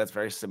play a game that's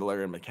very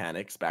similar in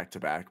mechanics back to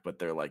back, but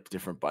they're like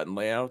different button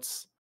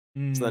layouts.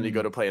 So then you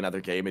go to play another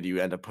game and you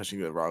end up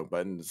pushing the wrong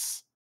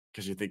buttons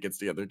because you think it's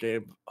the other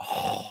game.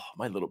 Oh,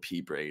 my little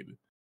pea brain.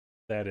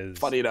 That is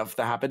funny enough.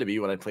 That happened to me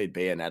when I played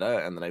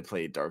Bayonetta and then I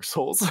played Dark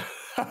Souls.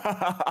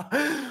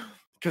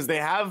 Because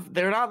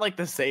they're not like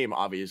the same,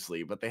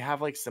 obviously, but they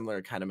have like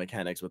similar kind of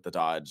mechanics with the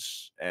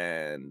dodge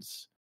and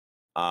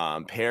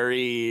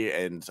parry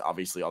and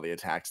obviously all the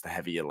attacks, the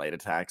heavy and light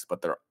attacks,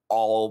 but they're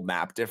all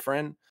map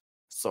different.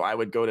 So I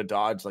would go to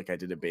dodge like I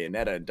did in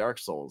Bayonetta and Dark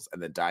Souls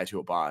and then die to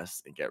a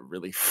boss and get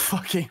really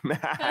fucking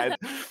mad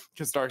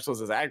because Dark Souls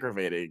is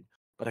aggravating,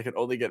 but I can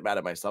only get mad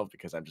at myself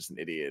because I'm just an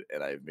idiot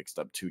and I've mixed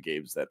up 2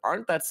 games that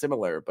aren't that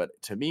similar, but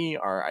to me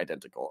are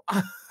identical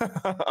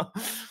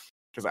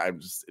because I'm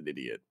just an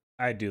idiot.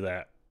 I do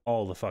that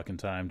all the fucking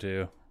time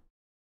too.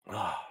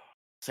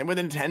 Same with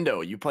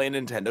Nintendo. You play a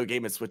Nintendo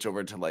game and switch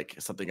over to like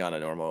something on a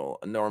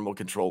normal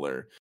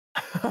controller.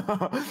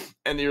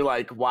 And you're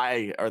like,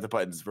 why are the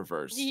buttons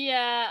reversed?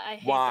 Yeah, I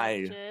hate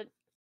why? that shit.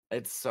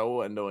 It's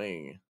so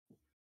annoying.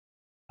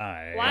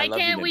 Why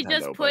can't we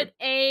just put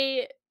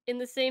A in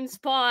the same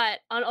spot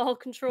on all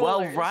controllers?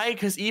 Well, right,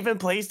 because even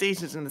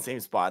PlayStation's in the same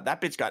spot.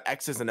 That bitch got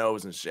X's and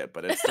O's and shit,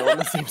 but it's still in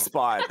the same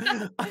spot.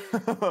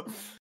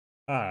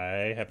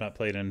 I have not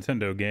played a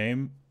Nintendo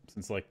game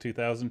since like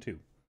 2002.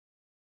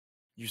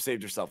 You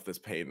saved yourself this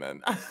pain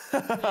then.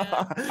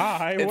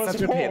 I was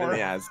such a pain in the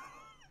ass.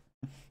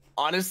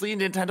 Honestly,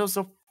 Nintendo's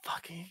so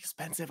fucking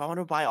expensive. I want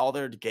to buy all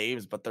their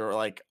games, but they're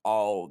like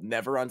all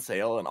never on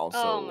sale, and also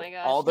oh my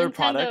gosh, all their Nintendo.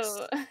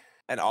 products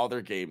and all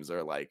their games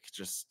are like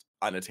just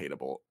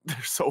unattainable.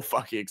 They're so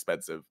fucking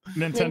expensive.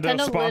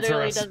 Nintendo sponsor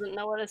literally us. doesn't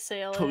know what a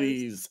sale is.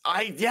 Please.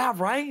 Yeah,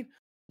 right?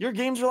 Your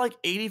games are like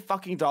 $80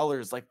 fucking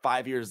like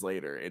 5 years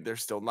later, and they're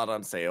still not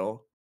on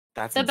sale.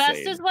 That's the insane.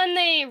 best is when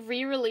they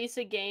re-release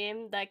a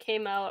game that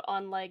came out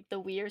on like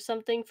the Wii or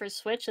something for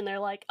Switch, and they're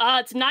like,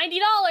 it's $90,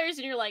 and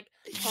you're like,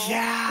 oh.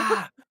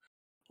 Yeah.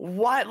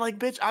 What? Like,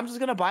 bitch, I'm just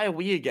gonna buy a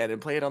Wii again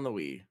and play it on the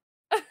Wii.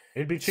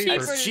 It'd be cheaper.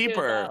 It's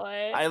cheaper.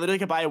 I literally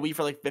could buy a Wii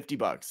for like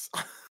 $50.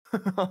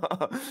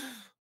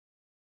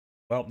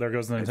 Well, there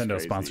goes the Nintendo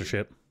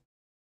sponsorship.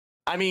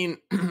 I mean,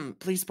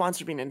 please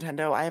sponsor me,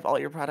 Nintendo. I have all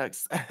your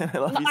products. I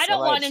love you I so don't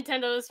want much.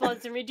 Nintendo to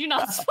sponsor me. Do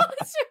not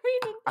sponsor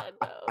me,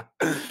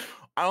 Nintendo.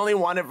 I only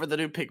want it for the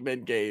new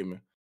Pikmin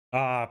game.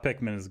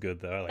 Pikmin is good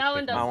though. I like that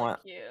one Pikmin. does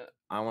look cute.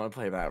 I want to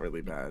play that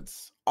really bad.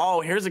 Oh,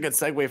 here's a good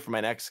segue for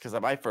my next, because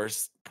my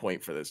first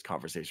point for this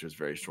conversation was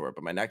very short,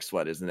 but my next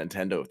one is a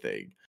Nintendo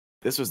thing.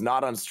 This was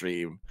not on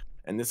stream,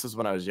 and this was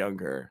when I was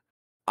younger.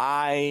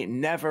 I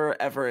never,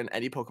 ever in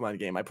any Pokemon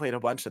game, I played a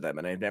bunch of them,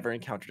 and I never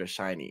encountered a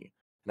shiny.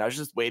 And I was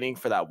just waiting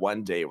for that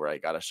one day where I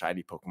got a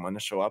shiny Pokemon to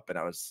show up, and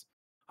I was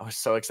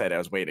so excited. I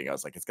was waiting. I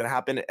was like, it's gonna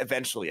happen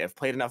eventually. I've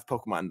played enough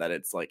Pokemon that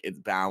it's like it's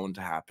bound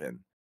to happen.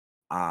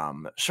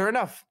 Sure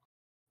enough,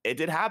 it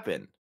did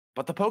happen.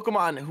 But the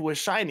Pokemon who was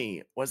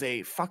shiny was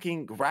a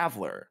fucking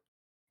Graveler,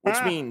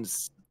 which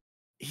means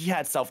he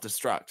had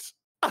self-destruct.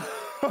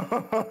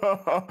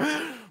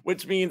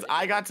 Which means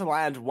I got to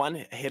land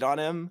one hit on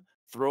him,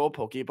 throw a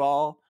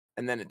Pokeball,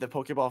 and then the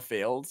Pokeball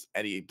failed,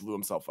 and he blew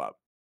himself up.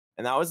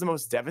 And that was the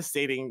most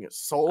devastating,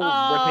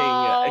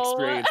 soul-ripping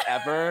experience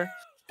ever.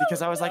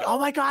 Because I was like, oh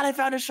my god, I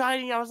found a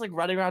shiny. I was like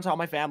running around to all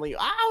my family.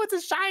 Oh, it's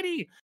a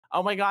shiny.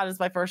 Oh my god, it's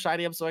my first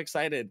shiny. I'm so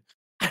excited.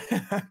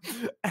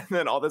 And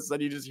then all of a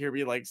sudden you just hear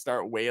me like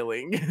start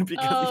wailing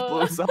because he blew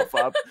himself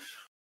up.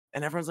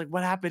 And everyone's like,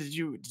 what happened? Did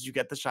you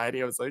get the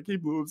shiny? I was like, he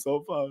blew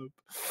himself up.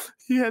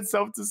 He had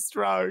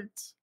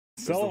self-destruct.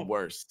 It's the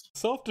worst.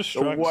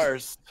 Self-destruct The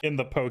worst. in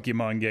the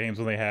Pokemon games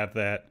when they have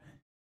that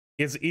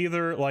is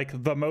either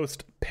like the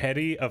most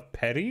petty of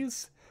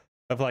petties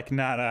of like,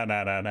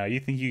 nah. You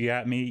think you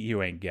got me?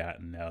 You ain't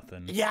got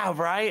nothing. Yeah,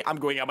 right? I'm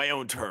going on my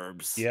own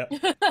terms. Yep.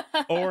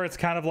 Or it's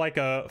kind of like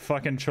a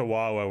fucking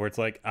Chihuahua where it's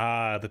like,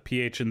 the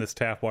pH in this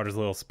tap water's a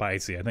little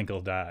spicy. I think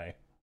he'll die.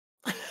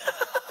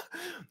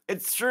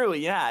 It's true,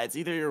 yeah. It's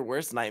either your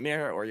worst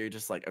nightmare or you're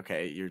just like,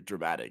 okay, you're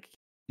dramatic.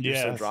 You're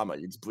so drama.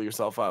 You just blew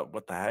yourself up.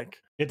 What the heck?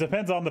 It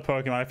depends on the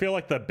Pokemon. I feel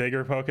like the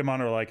bigger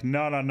Pokemon are like,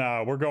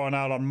 no, we're going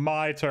out on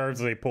my terms.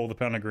 They pull the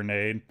pen of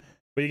grenade.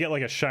 But you get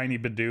like a shiny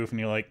Bidoof and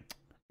you're like,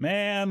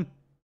 man.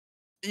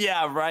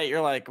 Yeah, right.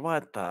 You're like,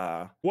 what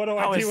the? What do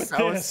I do with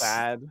so this?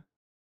 Sad.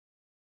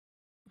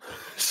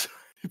 Shiny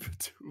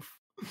Bidoof.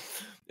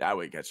 Yeah, I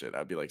wouldn't catch it.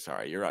 I'd be like,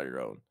 sorry, you're on your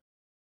own.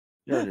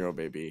 You're on your own,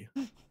 baby.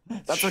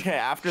 That's okay.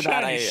 After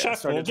that, I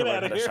started to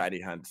learn how to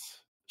shiny hunt.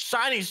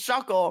 Shiny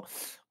Shuckle.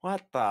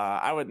 What the?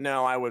 I wouldn't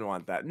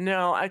want that.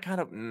 No, I kind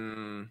of.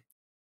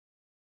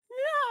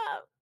 Yeah.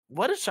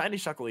 What does shiny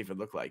Shuckle even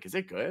look like? Is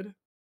it good?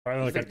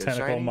 Probably like a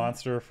tentacle shiny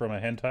monster from a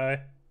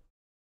hentai.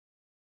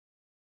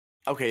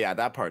 Okay, yeah,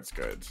 that part's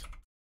good.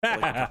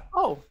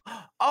 Oh,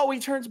 he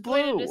turns blue.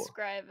 Way to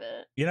describe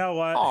it. You know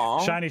what?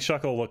 Aww. Shiny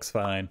Shuckle looks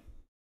fine.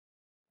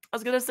 I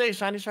was gonna say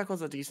shiny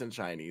Shuckle's a decent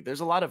shiny. There's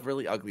a lot of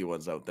really ugly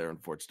ones out there,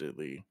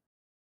 unfortunately.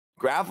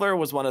 Graveler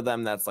was one of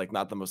them that's like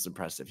not the most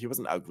impressive. He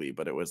wasn't ugly,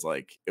 but it was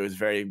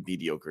very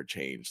mediocre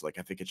change. Like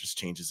I think it just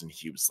changes in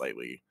hue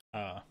slightly.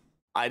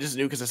 I just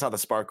knew because I saw the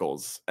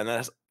sparkles, and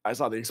then I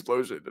saw the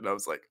explosion, and I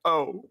was like,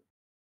 oh,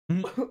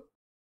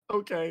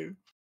 okay.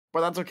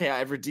 But that's okay.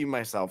 I've redeemed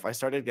myself. I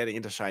started getting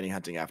into shiny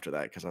hunting after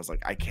that because I was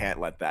like, I can't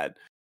let that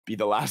be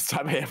the last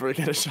time I ever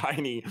get a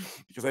shiny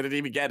because I didn't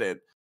even get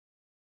it.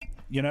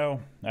 You know,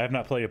 I have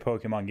not played a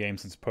Pokemon game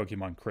since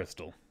Pokemon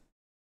Crystal.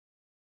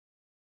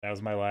 That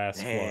was my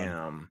last one.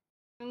 I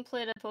haven't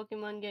played a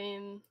Pokemon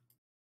game.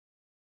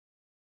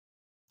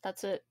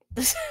 That's it.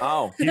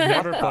 Oh. You've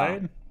never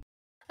played?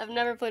 I've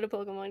never played a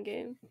Pokemon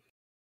game.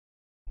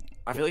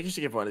 I feel like you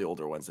should give one of the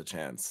older ones a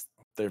chance.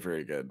 They're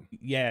very good.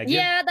 Yeah.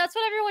 Yeah, that's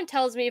what everyone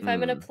tells me. If I'm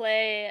going to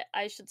play,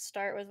 I should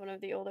start with one of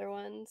the older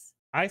ones.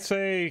 I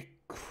say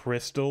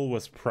Crystal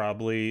was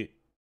probably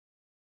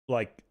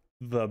like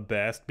the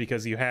best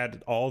because you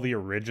had all the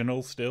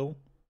originals still.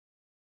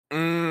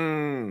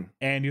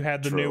 And you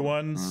had the new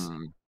ones.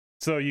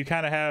 So you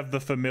kind of have the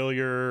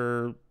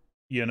familiar,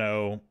 you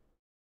know,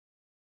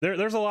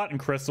 there's a lot in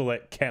Crystal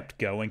that kept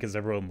going because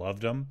everyone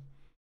loved them.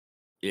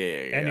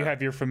 Yeah. And you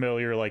have your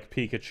familiar like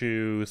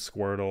Pikachu,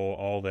 Squirtle,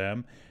 all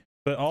them.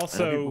 But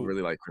also people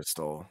really like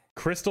Crystal.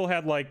 Crystal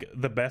had like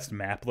the best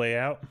map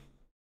layout,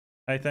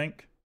 I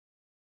think.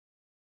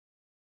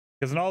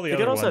 Because in all the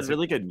other ones, it also had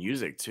really good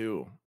music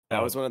too.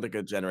 That was one of the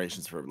good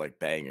generations for like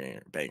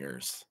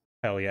bangers.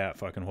 Hell yeah, it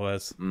fucking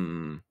was. I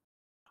know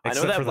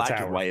that Black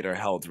and White are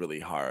held really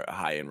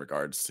high in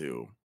regards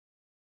to,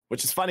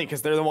 which is funny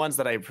because they're the ones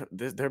that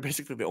they're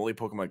basically the only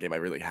Pokemon game I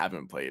really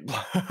haven't played,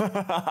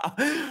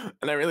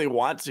 and I really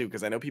want to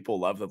because I know people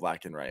love the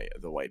Black and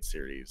White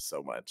series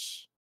so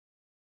much.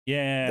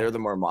 Yeah, they're the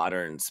more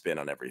modern spin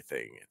on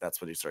everything.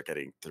 That's when you start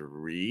getting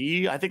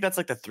 3. I think that's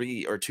like the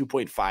 3 or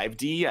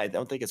 2.5D. I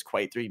don't think it's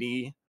quite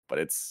 3D, but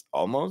it's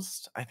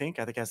almost. I think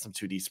it has some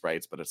 2D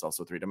sprites, but it's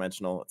also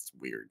 3-dimensional. It's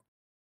weird.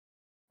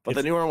 But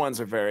the newer ones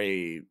are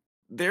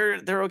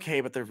they're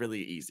okay, but they're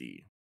really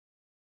easy.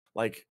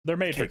 Like they're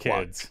made for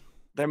kids.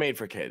 They're made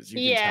for kids.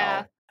 You can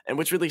tell. And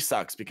which really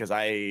sucks because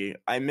I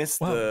miss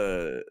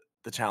the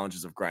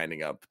challenges of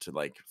grinding up to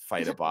like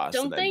fight a boss.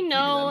 Don't they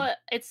know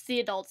it's the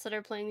adults that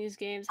are playing these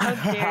games? How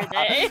dare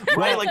they?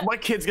 Right? Like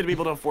what kid's gonna be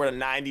able to afford a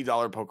 $90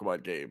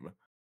 Pokemon game?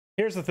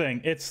 Here's the thing.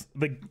 It's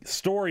the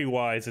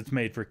story-wise, it's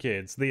made for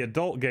kids. The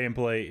adult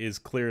gameplay is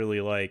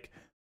clearly like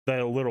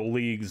the little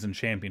leagues and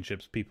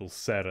championships people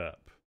set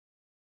up.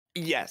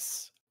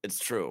 Yes, it's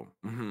true.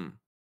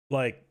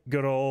 Like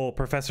good old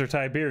Professor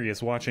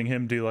Tiberius, watching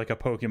him do like a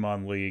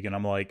Pokemon League, and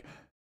I'm like,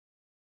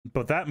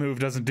 but that move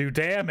doesn't do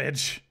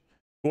damage.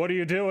 What are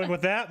you doing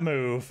with that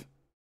move?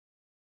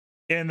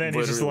 And then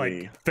he's just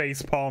like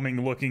face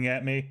palming, looking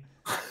at me.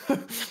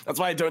 That's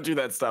why I don't do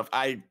that stuff.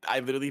 I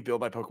literally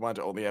build my Pokemon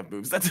to only have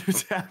moves that do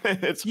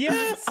damage.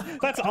 Yes,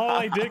 that's all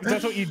I did.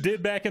 That's what you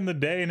did back in the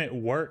day, and it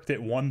worked.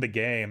 It won the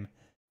game.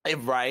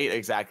 Right,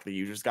 exactly.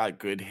 You just got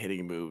good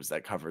hitting moves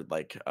that covered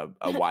like a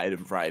wide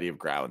variety of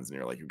grounds, and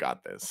you're like, you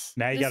got this.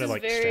 Now you gotta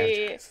like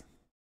strategize.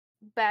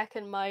 Back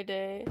in my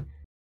day.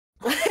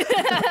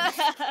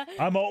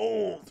 I'm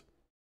old.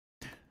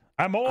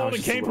 I'm I old was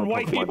and just a came from little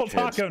white Pokemon people kid.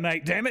 taco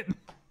night, damn it.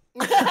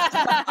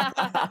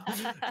 That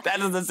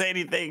doesn't say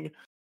anything.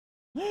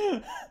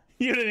 You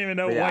didn't even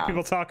know But what white yeah.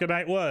 people taco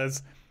night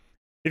was.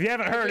 If you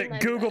haven't I heard didn't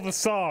it, know Google that. the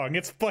song.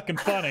 It's fucking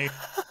funny.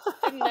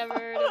 I've never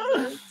heard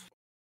of this.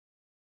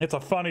 It's a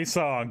funny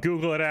song.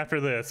 Google it after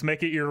this.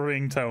 Make it your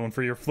ringtone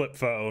for your flip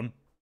phone.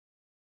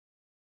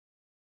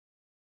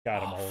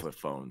 Got him Oh, old. flip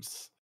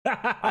phones.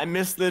 I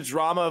miss the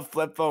drama of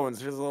flip phones.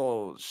 Here's a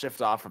little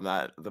shift off from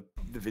that, the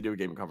video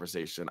game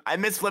conversation. I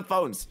miss flip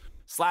phones.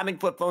 Slamming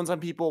flip phones on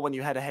people when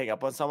you had to hang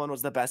up on someone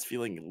was the best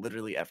feeling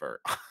literally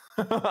ever.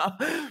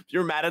 If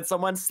you're mad at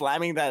someone,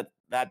 slamming that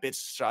bitch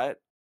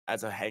shut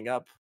as a hang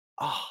up.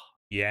 Oh,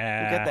 I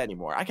don't get that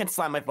anymore. I can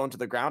slam my phone to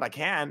the ground. I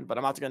can, but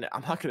I'm not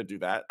gonna do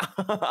that.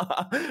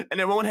 And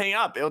it won't hang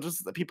up.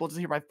 People just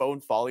hear my phone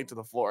falling to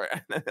the floor,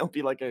 and then it'll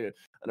be like an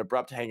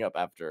abrupt hang up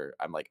after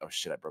I'm like, oh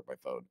shit, I broke my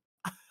phone.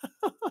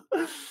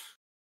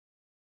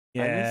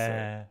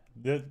 Yeah.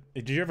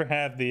 Did you ever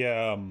have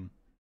the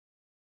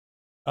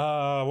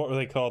what were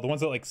they called? The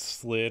ones that like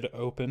slid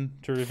open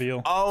to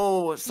reveal?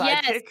 Oh,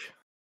 sidekick? Yes.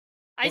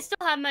 I still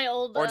have my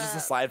old. Or just the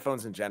slide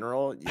phones in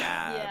general?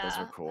 Yeah, those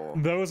Yeah. were cool.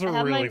 Those I were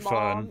have really my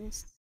fun.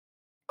 mom's.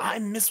 I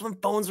miss when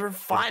phones were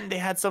fun. They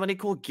had so many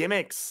cool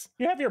gimmicks.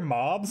 You have your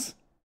mobs?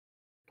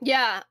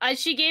 Yeah,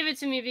 she gave it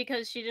to me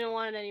because she didn't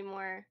want it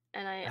anymore,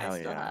 and I Hell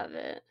still yeah. have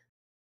it.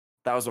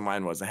 That was what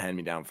mine was, a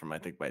hand-me-down from, I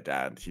think, my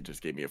dad. He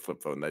just gave me a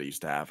flip phone that I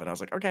used to have, and I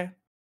was like, okay.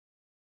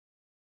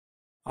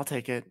 I'll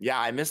take it. Yeah,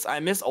 I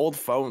miss old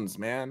phones,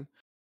 man.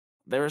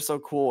 They were so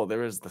cool. There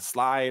was the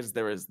slides,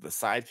 there was the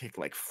sidekick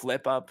like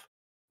flip up.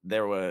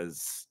 There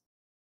was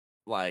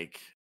like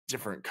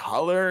different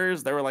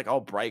colors. They were like all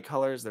bright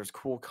colors. There's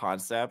cool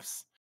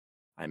concepts.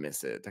 I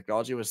miss it.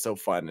 Technology was so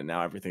fun, and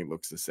now everything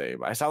looks the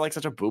same. I sound like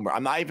such a boomer.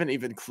 I'm not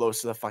even close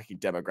to the fucking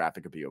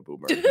demographic of being a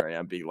boomer. Here I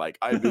am being like,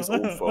 I miss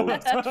old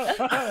phones.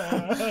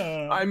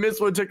 I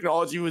miss when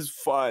technology was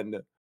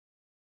fun.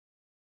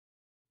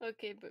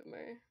 Okay,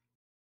 boomer.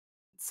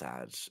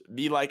 Sad.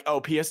 Be like, oh,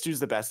 PS2 is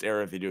the best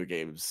era of video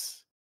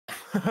games.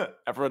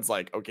 Everyone's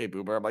like, okay,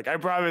 boomer. I'm like, I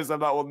promise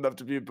I'm not old enough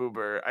to be a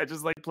boomer. I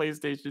just like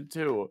PlayStation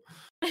 2.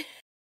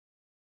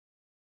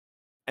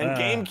 And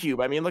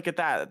GameCube. I mean, look at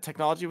that.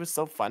 Technology was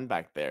so fun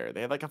back there.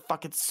 They had like a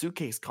fucking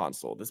suitcase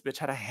console. This bitch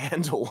had a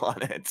handle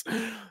on it.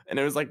 And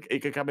it was like, it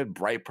could come in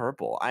bright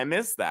purple. I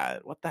miss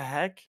that. What the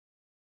heck?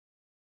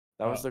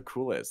 That was the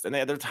coolest. And they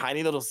had their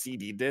tiny little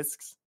CD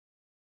discs.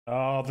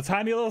 Oh, the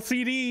tiny little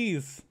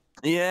CDs.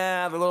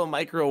 Yeah, the little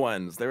micro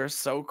ones. They were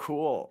so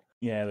cool.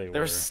 Yeah, they They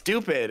were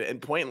stupid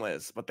and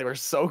pointless, but they were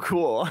so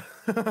cool.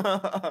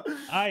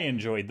 I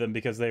enjoyed them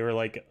because they were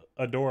like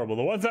adorable.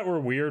 The ones that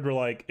were weird were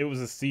like, it was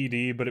a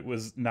CD, but it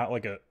was not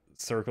like a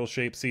circle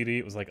shaped CD.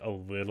 It was like a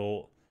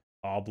little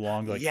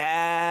oblong. Like,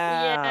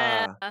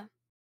 yeah.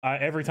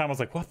 Every time I was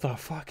like, what the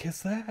fuck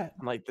is that?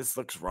 I'm like, this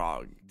looks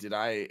wrong.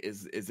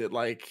 Is it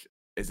like,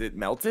 is it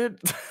melted?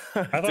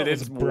 I thought Did it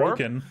was warp?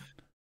 broken.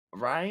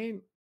 Right?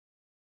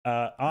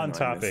 On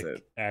topic,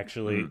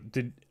 actually,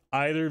 did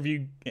either of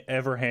you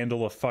ever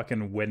handle a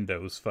fucking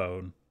Windows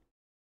phone?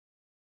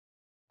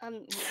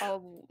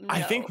 No.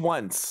 I think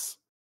once,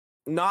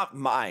 not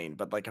mine,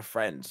 but like a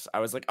friend. I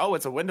was like, oh,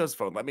 it's a Windows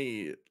phone. Let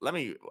me.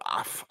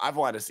 I've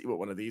wanted to see what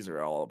one of these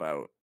are all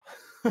about.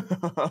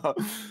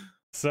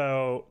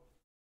 So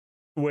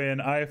when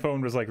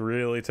iPhone was like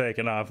really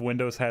taking off,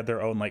 Windows had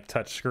their own like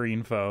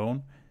touchscreen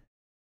phone.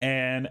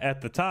 And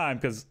at the time,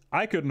 because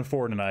I couldn't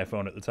afford an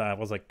iPhone at the time, I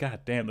was like, God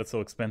damn, that's so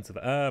expensive.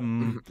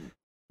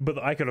 But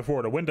I could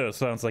afford a Windows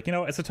phone. It's like, you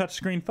know, it's a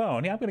touchscreen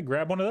phone. Yeah, I'm going to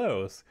grab one of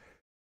those.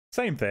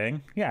 Same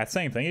thing. Yeah,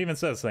 same thing. It even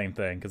says same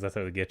thing, because that's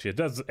how they get you. It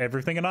does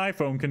everything an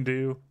iPhone can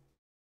do.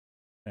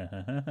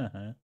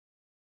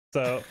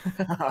 So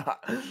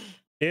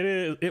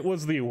it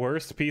was the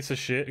worst piece of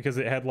shit, because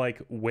it had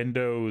like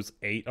Windows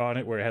 8 on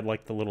it, where it had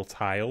like the little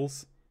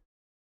tiles.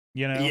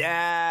 You know?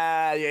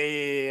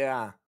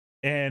 Yeah.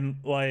 And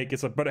like,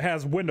 it's like, but it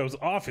has Windows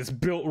Office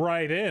built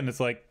right in.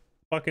 It's like,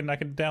 fucking, I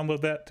can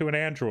download that to an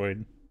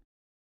Android.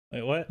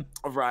 Like, what?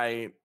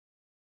 Right.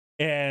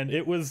 And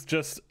it was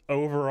just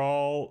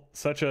overall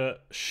such a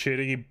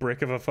shitty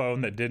brick of a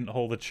phone that didn't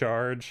hold a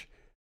charge.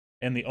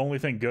 And the only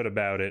thing good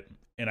about it,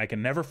 and I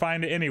can never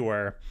find it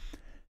anywhere,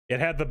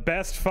 it had the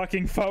best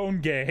fucking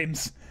phone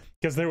games.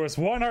 Because there was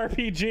one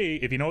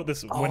RPG, if you know what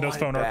this Windows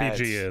Phone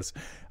RPG is.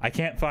 I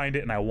can't find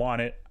it and I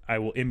want it. I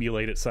will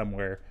emulate it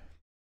somewhere.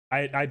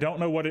 I don't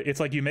know what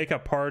it's like. You make a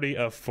party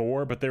of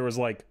 4, but there was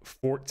like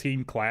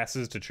 14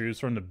 classes to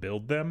choose from to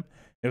build them.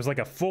 It was like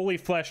a fully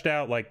fleshed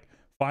out like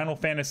Final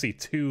Fantasy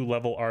II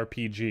level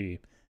RPG,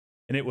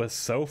 and it was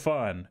so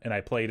fun. And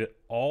I played it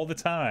all the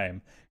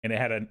time, and it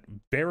had a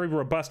very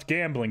robust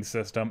gambling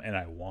system, and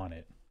I want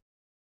it.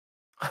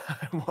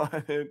 I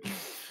want it.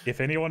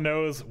 If anyone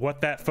knows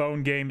what that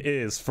phone game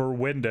is for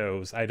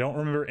Windows, I don't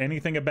remember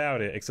anything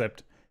about it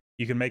except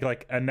you can make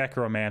like a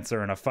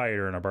necromancer and a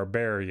fighter and a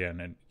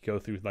barbarian and go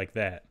through like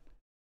that.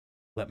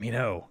 Let me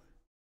know.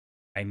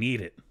 I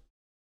need it.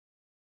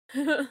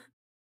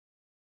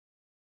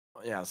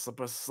 Yeah,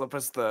 slip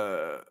us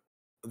the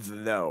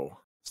no.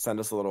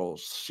 Send us a little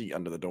sheet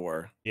under the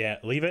door. Yeah,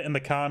 leave it in the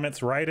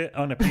comments. Write it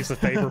on a piece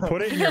of paper.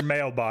 Put it in your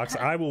mailbox.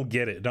 I will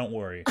get it. Don't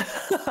worry.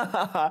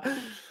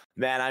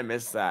 Man, I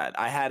miss that.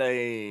 I had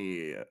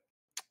a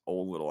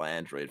old little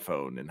Android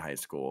phone in high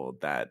school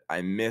that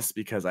I miss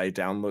because I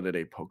downloaded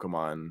a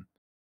Pokemon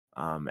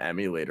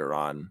emulator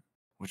on,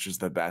 which was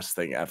the best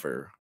thing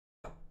ever.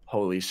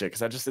 Holy shit.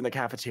 Because I'd just in the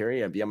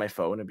cafeteria and be on my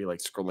phone and be like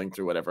scrolling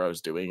through whatever I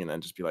was doing and then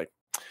just be like,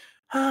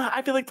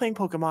 I feel like playing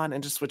Pokemon,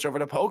 and just switch over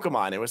to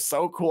Pokemon. It was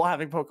so cool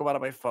having Pokemon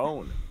on my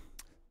phone.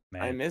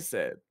 Man, I miss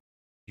it.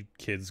 you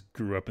kids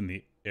grew up in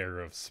the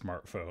era of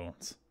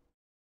smartphones.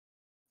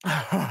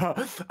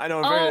 I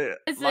know, I'm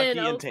very lucky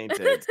and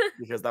tainted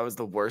because that was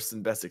the worst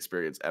and best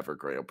experience ever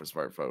growing up with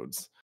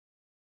smartphones.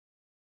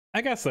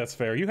 I guess that's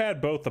fair. You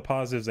had both the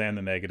positives and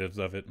the negatives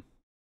of it.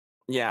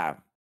 Yeah.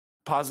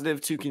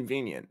 Positive, too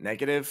convenient.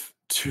 Negative,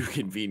 too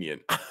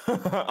convenient.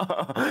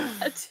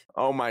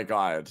 Oh my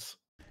god.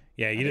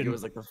 Yeah, I think it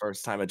was like the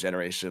first time a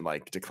generation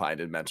like declined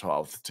in mental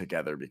health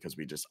together because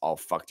we just all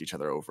fucked each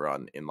other over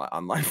on in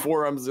online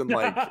forums and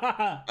like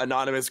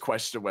anonymous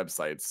question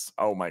websites.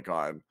 Oh my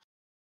god.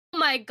 Oh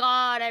my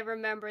god, I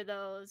remember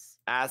those.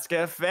 Ask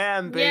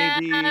FM,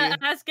 baby. Yeah,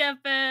 Ask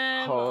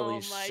FM.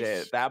 Holy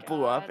shit. That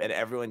blew up and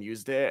everyone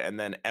used it, and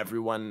then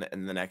everyone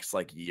in the next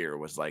like year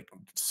was like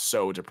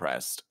so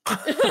depressed.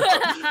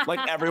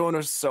 Like everyone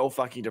was so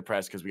fucking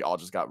depressed because we all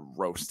just got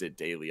roasted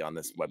daily on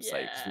this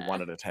website because we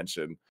wanted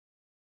attention.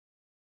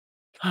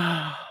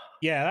 Yeah,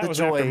 that was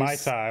after my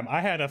time. I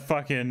had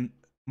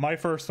my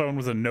first phone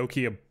was a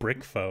Nokia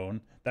brick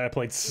phone that I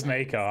played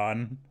Snake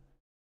on.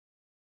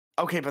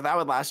 Okay, but that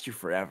would last you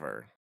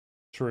forever.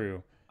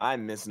 True. I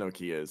miss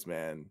Nokias,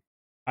 man.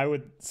 I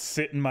would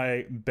sit in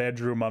my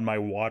bedroom on my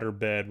water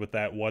bed with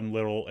that one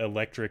little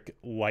electric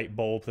light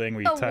bulb thing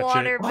where you touch it.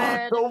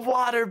 The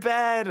water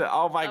bed!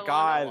 Oh my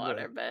god.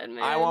 Water bed,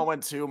 man. I want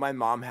one too. My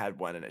mom had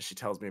one and she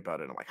tells me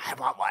about it. I'm like, I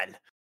want one.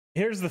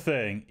 Here's the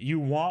thing.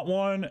 You want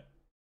one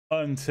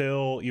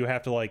until you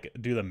have to like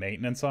do the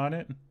maintenance on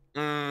it.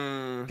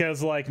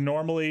 Because like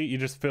normally you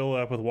just fill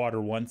it up with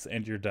water once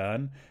and you're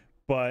done.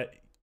 But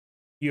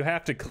you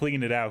have to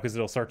clean it out because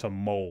it'll start to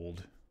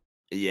mold.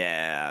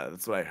 Yeah,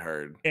 that's what I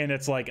heard. And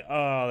it's like,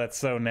 oh, that's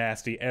so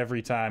nasty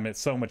every time. It's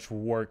so much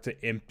work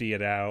to empty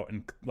it out.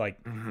 And like,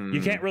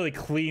 you can't really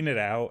clean it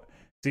out.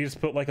 So you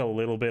just put like a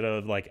little bit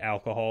of like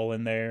alcohol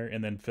in there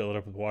and then fill it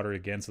up with water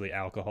again so the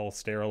alcohol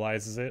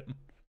sterilizes it.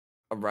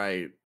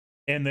 Right.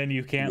 And then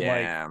you can't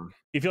like,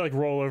 if you like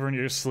roll over in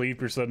your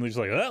sleep, you're suddenly just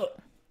like, oh.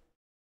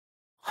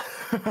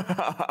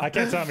 I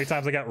can't tell how many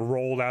times I got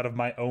rolled out of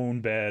my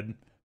own bed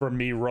from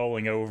me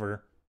rolling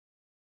over.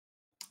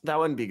 That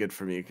wouldn't be good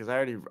for me because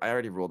I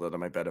already rolled out of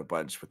my bed a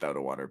bunch without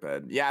a water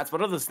bed. Yeah, it's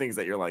one of those things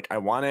that you're like, I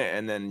want it,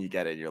 and then you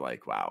get it, and you're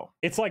like, wow.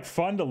 It's like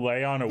fun to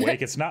lay on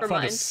awake. It's not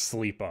fun to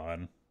sleep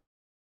on.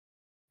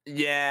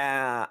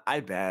 Yeah,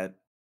 I bet.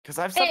 Because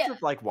I've slept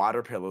with like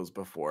water pillows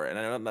before, and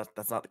I know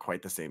that's not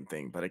quite the same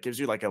thing, but it gives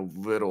you like a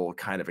little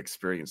kind of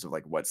experience of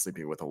like what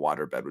sleeping with a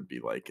water bed would be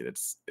like, and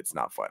it's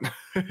not fun.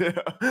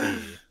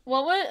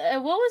 What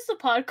was the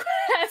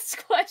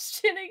podcast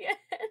question again?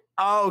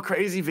 Oh,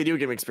 crazy video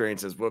game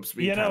experiences. Whoops.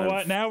 You know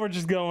what? Now we're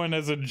just going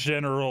as a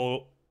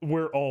general.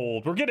 We're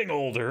old. We're getting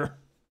older.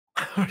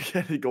 We're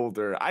getting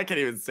older. I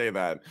can't even say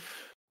that.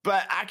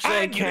 But actually,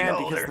 I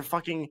can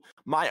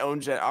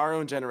because our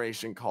own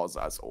generation calls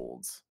us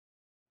old.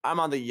 I'm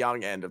on the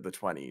young end of the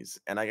 20s,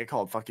 and I get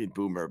called fucking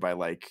boomer by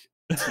like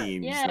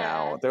teens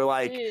now. They're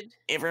like,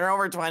 if you're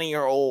over 20,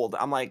 you're old.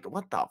 I'm like,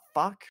 what the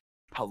fuck?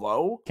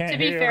 Hello? Can't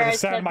hear the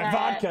sound of my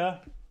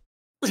vodka.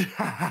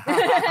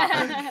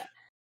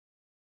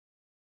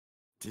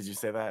 Did you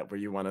say that? Were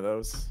you one of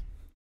those?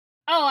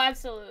 Oh,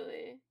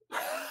 absolutely.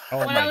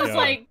 Oh when I was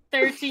like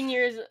 13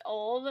 years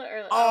old.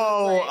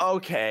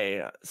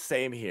 Okay.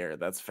 Same here.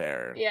 That's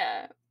fair.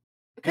 Yeah.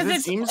 Because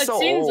it seems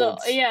old.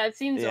 Yeah, it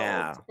seems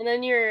old. And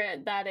then you're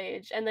at that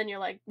age, and then you're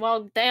like,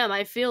 well, damn,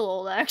 I feel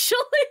old, actually.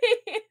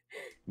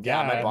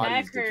 Yeah, my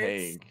body's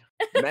decaying.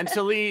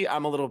 Mentally,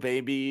 I'm a little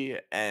baby,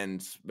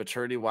 and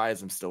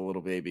maturity-wise, I'm still a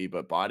little baby,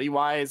 but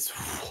body-wise...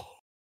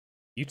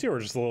 You two were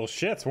just little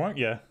shits, weren't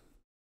you?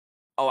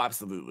 Oh,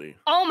 absolutely.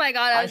 Oh my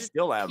god, I was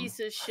still am. A piece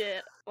of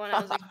shit when I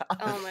was like,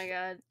 oh my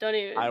god, don't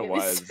even...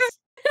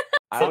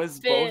 I was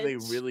both a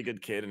really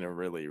good kid and a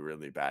really,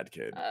 really bad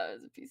kid. I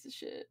was a piece of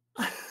shit.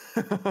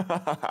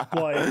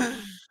 Like,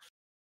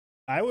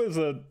 I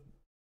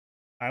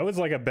was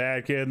like a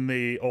bad kid in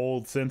the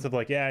old sense of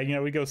like, yeah, you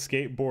know, we go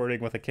skateboarding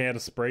with a can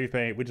of spray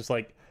paint. We just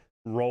like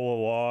roll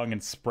along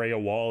and spray a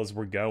wall as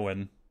we're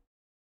going.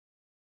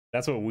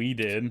 That's what we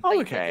did.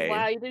 Okay.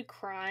 Wow, you did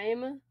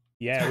crime?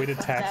 Yeah, we did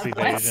tax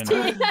evasion.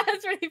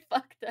 That's really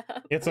fucked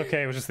up. It's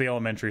okay. It was just the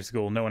elementary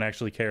school. No one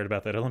actually cared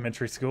about that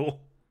elementary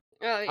school.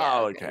 Oh, yeah.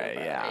 Oh, okay,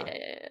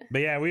 yeah.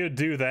 But yeah, we would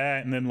do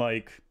that and then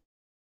like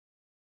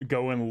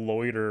go and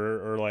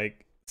loiter or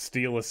like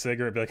steal a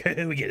cigarette, be like,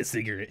 hey, we get a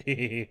cigarette.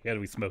 How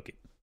do we smoke it?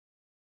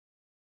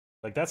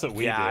 Like that's what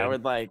we did. I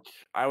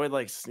would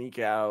like sneak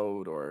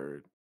out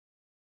or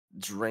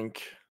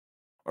drink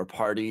or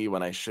party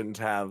when I shouldn't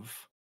have.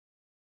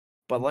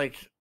 but like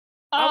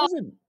I Oh,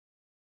 wasn't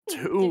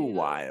too dude.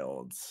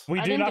 wild. We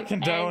I do didn't not do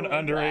condone any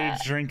of underage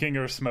that. drinking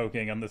or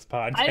smoking on this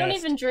podcast. I don't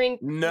even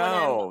drink.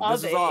 No, when I'm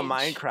this of is all in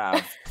age.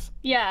 Minecraft.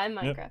 Yeah, in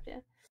Yep. Minecraft. Yeah.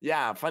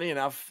 Yeah, funny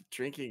enough,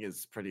 drinking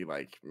is pretty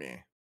like meh.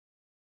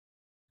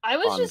 I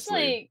was just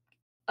Honestly.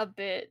 like a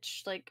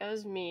bitch. Like I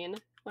was mean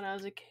when I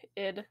was a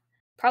kid.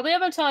 Probably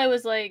up until I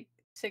was like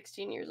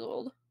 16 years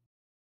old.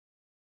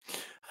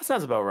 That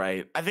sounds about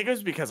right. I think it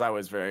was because I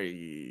was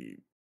very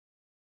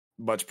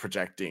much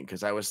projecting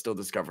because I was still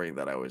discovering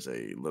that I was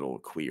a little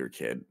queer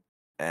kid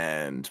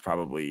and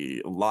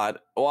probably a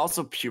lot. Well,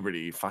 also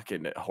puberty,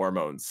 fucking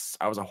hormones.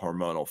 I was a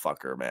hormonal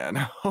fucker, man.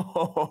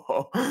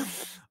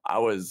 I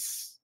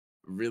was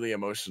really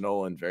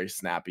emotional and very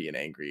snappy and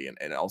angry. And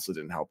it also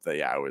didn't help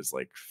that, I was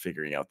like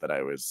figuring out that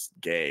I was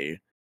gay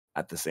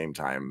at the same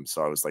time.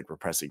 So I was like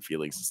repressing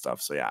feelings and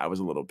stuff. So yeah, I was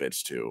a little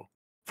bitch too.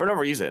 For no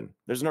reason.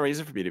 There's no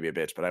reason for me to be a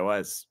bitch, but I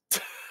was.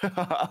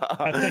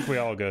 I think we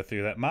all go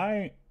through that.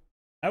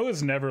 I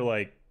was never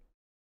like,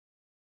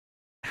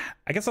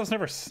 I guess I was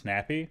never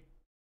snappy,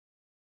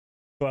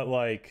 but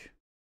like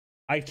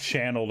I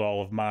channeled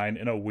all of mine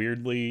in a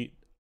weirdly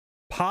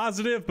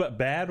positive but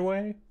bad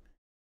way.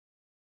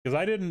 Because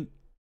I didn't,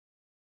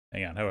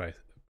 hang on, how do I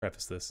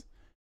preface this?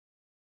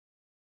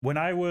 When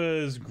I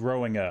was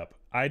growing up,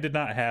 I did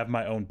not have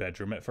my own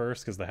bedroom at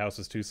first because the house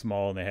was too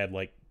small and they had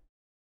like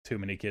too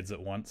many kids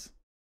at once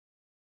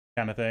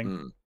kind of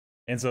thing.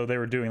 And so they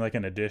were doing like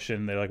an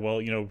addition. They're like, well,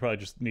 we probably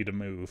just need to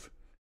move.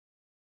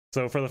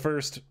 So for the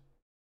first,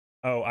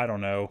 I don't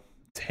know,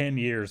 10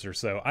 years or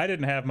so, I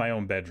didn't have my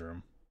own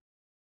bedroom.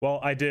 Well,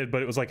 I did,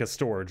 but it was like a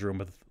storage room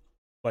with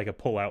like a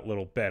pull-out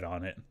little bed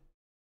on it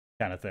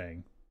kind of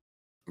thing.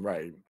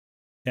 Right.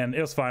 And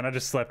it was fine. I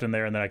just slept in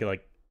there and then I could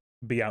like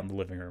be out in the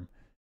living room.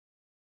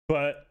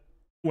 But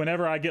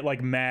whenever I get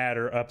like mad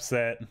or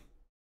upset,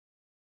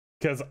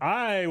 because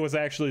I was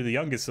actually the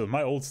youngest, so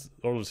my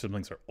older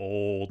siblings are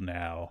old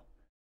now.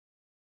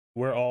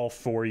 We're all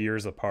 4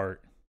 years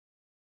apart.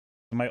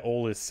 My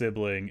oldest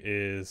sibling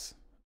is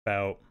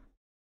about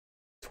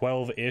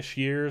 12-ish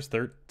years,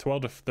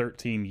 12 to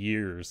 13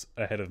 years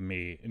ahead of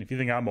me. And if you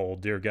think I'm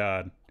old, dear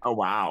God. Oh,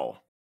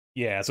 wow.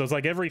 Yeah, so it's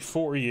like every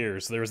 4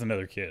 years, there's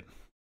another kid.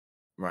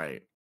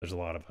 Right. There's a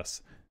lot of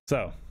us.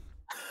 So,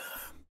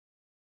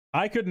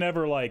 I could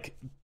never, like,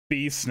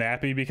 be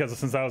snappy because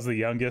since I was the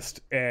youngest,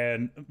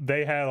 and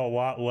they had a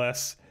lot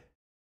less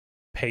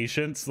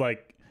patience.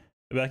 Like,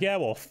 they'd be like, yeah,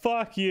 well,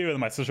 fuck you. And then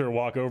my sister would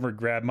walk over,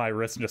 grab my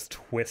wrist, and just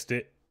twist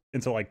it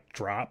until like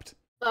dropped.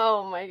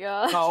 Oh my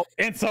god. Oh,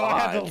 and so God.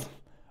 I had to,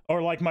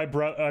 or like my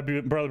brother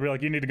would be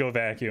like, you need to go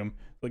vacuum.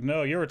 Like,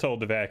 no, you were told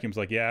to vacuum. It's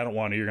like, yeah, I don't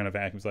want to. You're gonna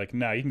vacuum. It's like,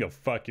 no, you can go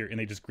fuck your. And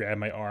they just grab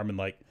my arm and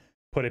like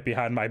put it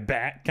behind my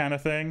back, kind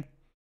of thing.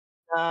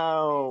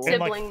 No. And,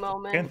 Sibling like,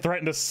 moment. and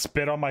threatened to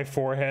spit on my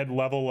forehead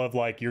level of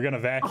like, you're gonna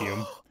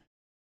vacuum.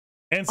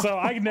 And so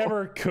I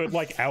never could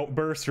like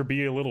outburst or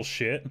be a little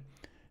shit.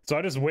 So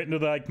I just went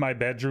into like my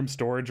bedroom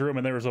storage room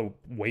and there was a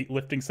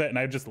weightlifting set and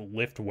I would just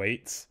lift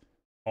weights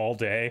all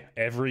day,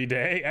 every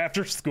day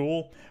after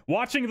school,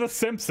 watching The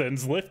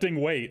Simpsons,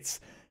 lifting weights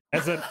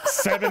as a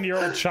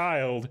 7-year-old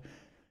child,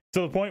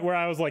 to the point where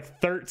I was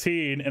like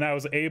 13 and I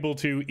was able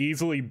to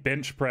easily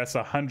bench press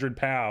 100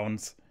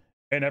 pounds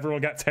and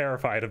everyone got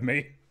terrified of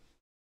me.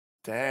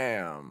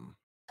 Damn.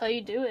 How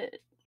you do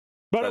it?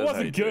 But That it is how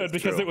wasn't you do it, good it's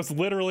because true. it was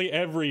literally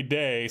every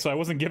day, so I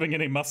wasn't giving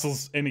any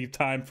muscles any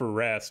time for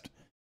rest.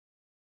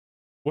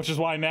 Which is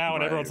why now,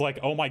 and everyone's like,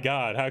 "Oh my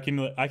god, how can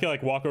I can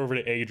like walk over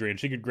to Adrian?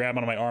 She could grab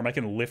onto my arm. I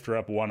can lift her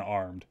up one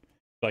armed.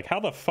 Like, how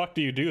the fuck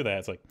do you do that?"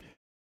 It's like,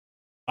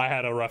 I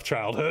had a rough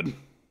childhood.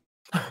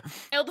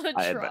 Childhood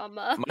I had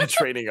trauma. My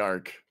training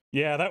arc.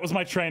 Yeah, that was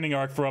my training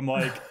arc from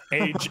like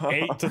age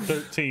 8 to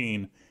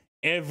 13.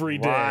 Every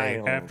day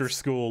Wild. after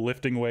school,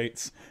 lifting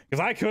weights because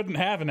I couldn't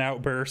have an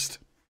outburst.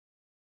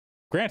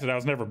 Granted, I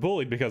was never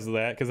bullied because of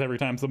that. Because every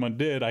time someone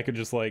did, I could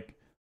just like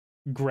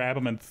grab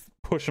them and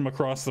push them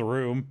across the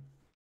room.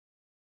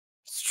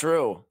 It's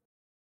true.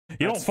 You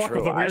don't That's fuck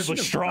with true. a I weirdly should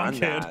have strong done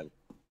kid. that.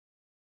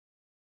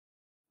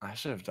 I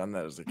should have done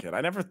that as a kid. I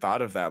never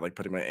thought of that, like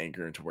putting my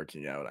anger into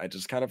working out. I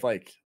just kind of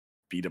like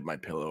beat up my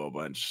pillow a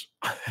bunch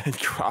and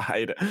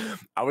cried.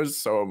 I was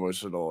so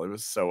emotional. It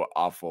was so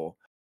awful.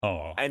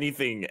 Oh,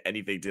 Anything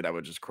did, I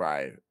would just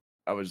cry.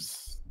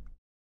 It's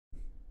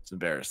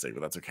embarrassing,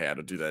 but that's okay. I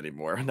don't do that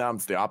anymore. Now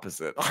it's the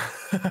opposite.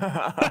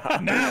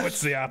 now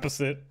it's the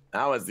opposite.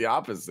 Now it's the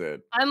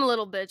opposite. I'm a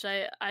little bitch.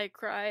 I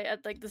cry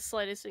at like the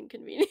slightest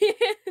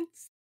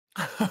inconvenience.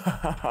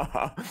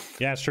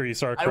 Yeah, sure. You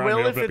start I crying.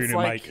 will You if open up your it's new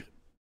like mic.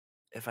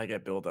 if I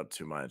get built up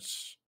too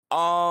much.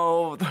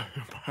 Oh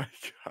my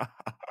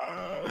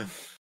god.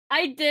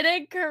 I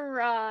didn't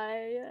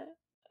cry.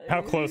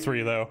 How close were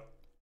you though?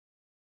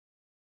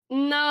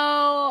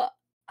 No.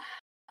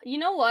 You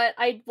know what?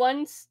 I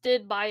once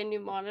did buy a new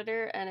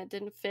monitor and it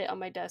didn't fit on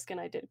my desk and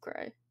I did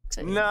cry.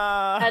 So No.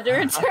 I had to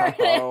return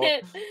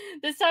it.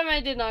 This time I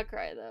did not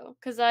cry though.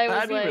 Because I was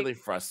That'd be like, really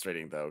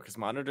frustrating though, because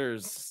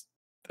monitors,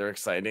 they're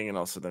exciting and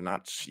also they're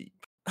not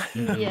cheap.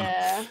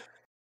 yeah.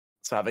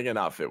 So having an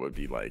outfit would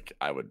be like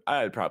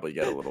I'd probably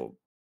get a little.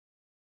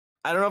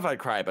 I don't know if I'd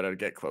cry, but I'd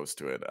get close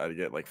to it. I'd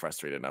get like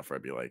frustrated enough where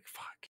I'd be like,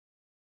 "Fuck,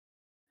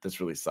 this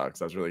really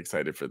sucks." I was really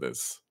excited for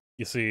this.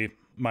 You see,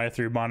 my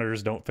 3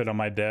 monitors don't fit on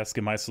my desk,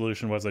 and my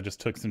solution was I just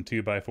took some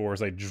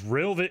 2x4s, I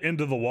drilled it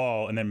into the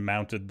wall, and then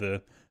mounted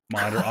the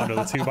monitor onto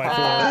the 2x4.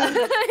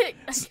 I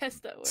guess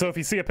that works. So if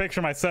you see a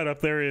picture of my setup,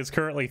 there is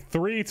currently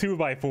 3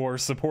 2x4s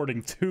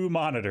supporting 2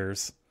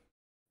 monitors.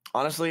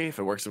 Honestly, if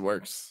it works, it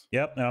works.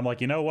 Yep, and I'm like,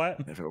 you know what?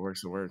 If it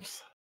works, it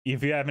works.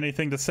 If you have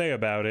anything to say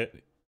about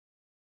it,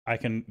 I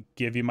can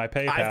give you my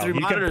PayPal. I have 3 You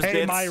monitors, can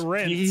pay bitch. my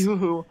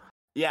rent.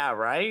 Yeah,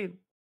 right?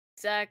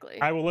 Exactly.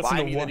 I will listen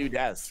Buy to me the one. new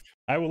desk.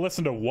 I will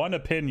listen to one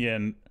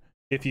opinion.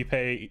 If you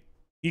pay,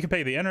 you can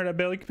pay the internet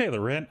bill. You can pay the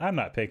rent. I'm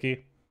not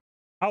picky.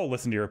 I will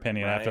listen to your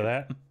opinion after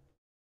Right. that.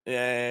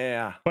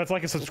 Yeah. But it's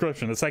like a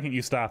subscription. The second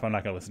you stop, I'm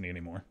not going to listen to you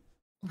anymore.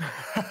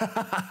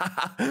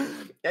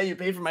 Yeah, you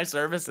pay for my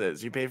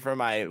services. You pay for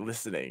my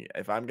listening.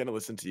 If I'm gonna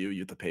listen to you,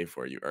 you have to pay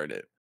for it. You earn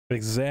it.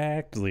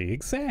 Exactly.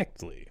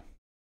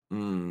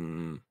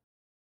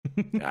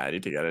 Yeah, I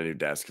need to get a new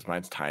desk because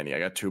mine's tiny. I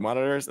got 2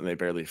 monitors and they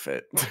barely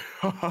fit.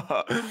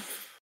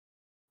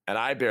 And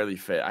I barely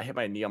fit. I hit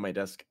my knee on my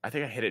desk. I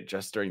think I hit it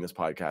just during this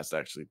podcast,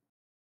 actually,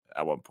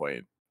 at one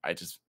point. I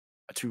just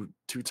too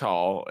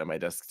tall and my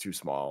desk too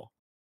small.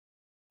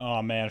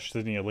 Oh man, I should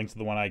send you a link to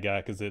the one I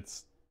got because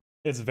it's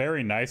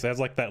very nice. It has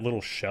like that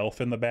little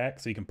shelf in the back,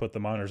 so you can put the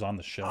monitors on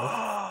the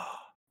shelf.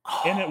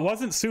 And it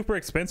wasn't super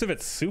expensive.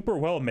 It's super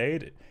well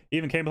made. It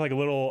even came with like a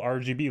little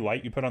RGB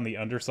light you put on the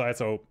underside.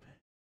 So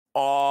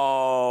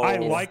I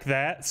like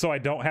that. So I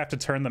don't have to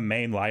turn the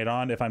main light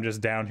on if I'm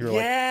just down here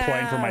like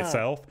playing for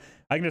myself.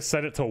 I can just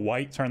set it to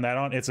white, turn that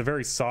on. It's a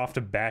very soft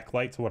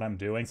backlight to what I'm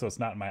doing, so it's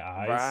not in my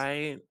eyes.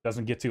 Right.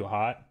 Doesn't get too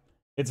hot.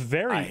 It's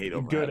very I hate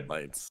good. overhead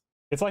lights.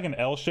 It's like an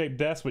L-shaped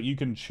desk, but you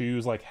can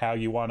choose like how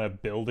you want to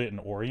build it and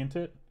orient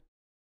it.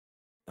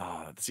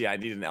 Oh, see, I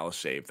need an L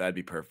shape. That'd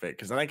be perfect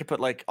because then I could put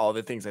like all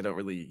the things I don't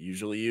really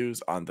usually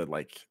use on the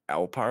like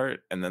L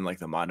part, and then like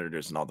the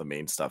monitors and all the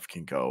main stuff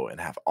can go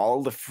and have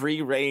all the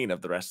free reign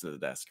of the rest of the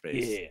desk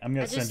space. Yeah, I'm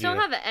gonna I send just you. don't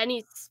have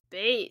any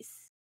space.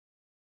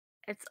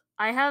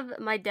 I have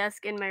my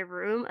desk in my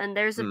room, and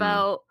there's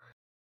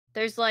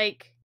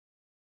like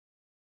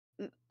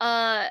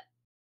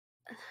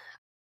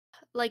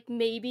like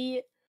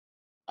maybe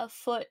a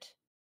foot,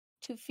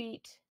 2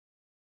 feet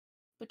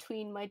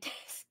between my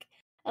desk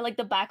and like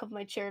the back of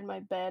my chair and my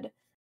bed.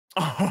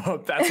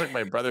 Oh, that's like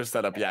my brother's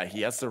setup. Yeah,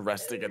 he has to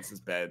rest against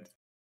his bed.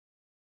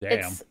 Damn.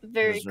 It's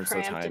very Those are so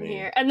cramped in tiny.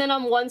 here. And then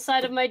on one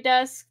side of my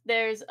desk,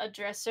 there's a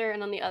dresser,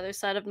 and on the other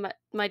side of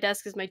my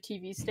desk is my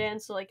TV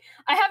stand. So like,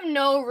 I have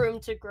no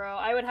room to grow.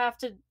 I would have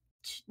to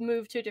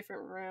move to a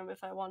different room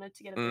if I wanted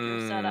to get a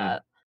bigger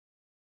setup.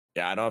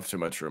 Yeah, I don't have too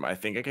much room. I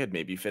think I could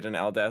maybe fit an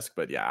L desk,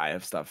 but yeah, I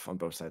have stuff on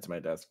both sides of my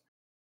desk.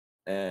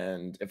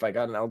 And if I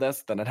got an L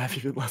desk, then I'd have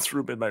even less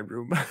room in my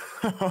room.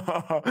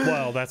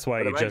 Well, that's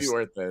why But it you might be just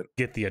worth it.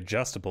 get the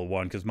adjustable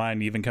one, because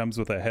mine even comes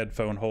with a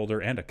headphone holder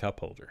and a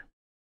cup holder.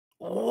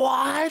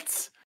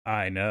 What?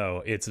 I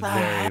know. It's The very,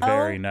 hell?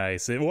 very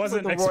nice. It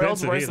wasn't It's like the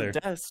Royals expensive versus either.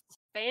 desks.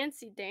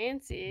 Fancy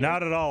dancy.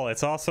 Not at all.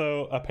 It's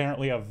also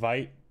apparently a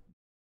bright,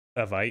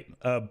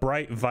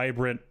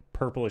 vibrant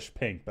purplish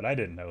pink, but I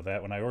didn't know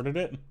that when I ordered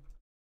it.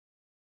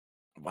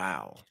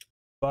 Wow.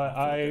 But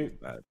I'll have to I look into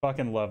that.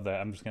 fucking love that.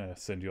 I'm just going to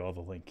send you all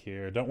the link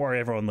here. Don't worry,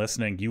 everyone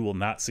listening. You will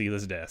not see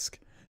this desk.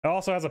 It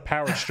also has a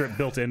power strip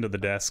built into the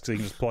desk, so you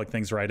can just plug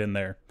things right in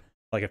there,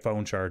 like a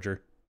phone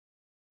charger.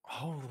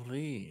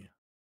 Holy.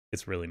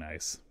 It's really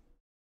nice.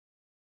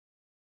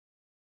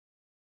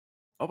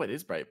 Oh, it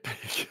is bright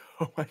pink.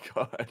 Oh my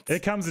god.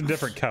 It comes in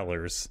different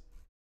colors.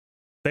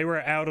 They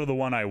were out of the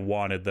one I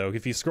wanted, though.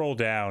 If you scroll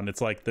down,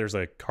 it's like there's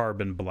a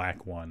carbon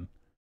black one.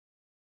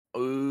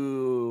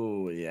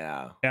 Ooh,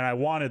 yeah. And I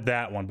wanted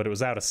that one, but it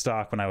was out of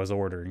stock when I was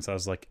ordering, so I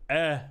was like,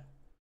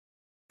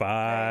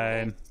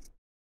 fine.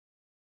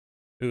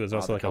 Ooh, there's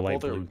also the like a cup light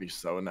holder blue. would be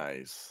so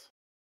nice.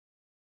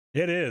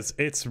 It is.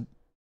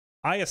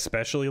 I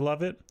especially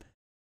love it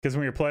because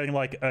when you're playing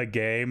like a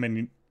game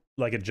and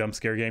like a jump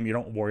scare game, you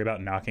don't worry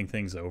about knocking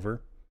things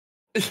over.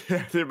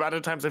 Yeah, the amount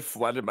of times I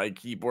flooded my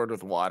keyboard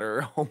with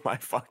water. Oh my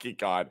fucking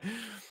god.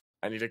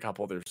 I need a cup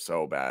holder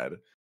so bad.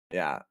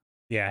 Yeah.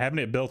 Yeah, having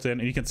it built in,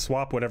 and you can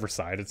swap whatever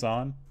side it's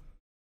on.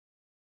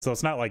 So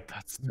it's not like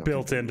That's so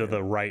built into convenient.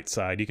 the right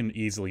side. You can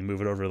easily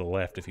move it over to the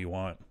left if you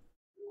want.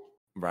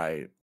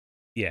 Right.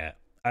 Yeah,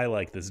 I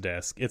like this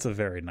desk. It's a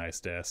very nice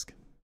desk.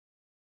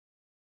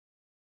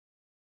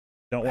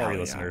 Don't worry,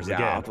 Hell listeners. Yeah,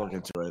 Again, I'll have to look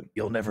into it.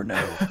 you'll never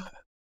know.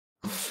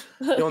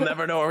 You'll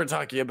never know what we're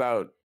talking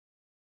about.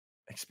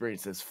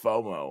 Experiences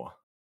FOMO.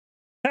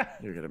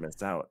 You're gonna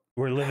miss out.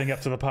 We're living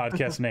up to the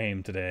podcast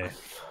name today.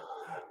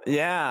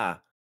 Yeah.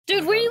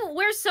 Dude,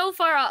 we're so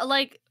far off,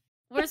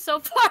 we're so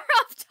far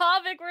off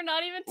topic. We're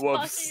not even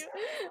Whoops.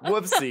 talking.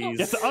 Whoopsies.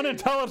 It's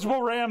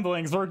unintelligible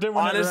ramblings. We're doing it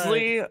right.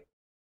 Honestly, I'm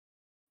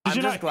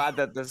you just not- glad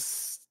that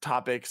this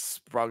topic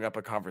sprung up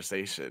a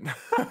conversation.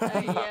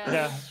 Yeah,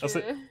 Yeah, I'll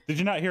say- true. Did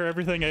you not hear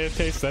everything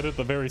AFK said at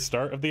the very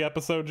start of the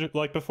episode,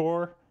 like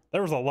before?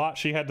 There was a lot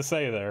she had to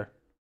say there.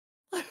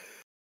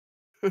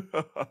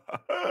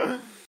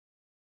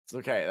 It's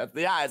okay.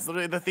 It's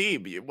literally the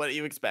theme. What do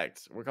you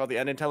expect? We're called the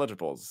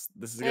Unintelligibles.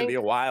 This is going to be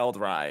a wild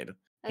ride.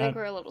 I think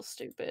we're a little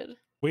stupid.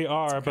 We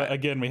are, okay. but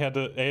again, we had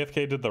to.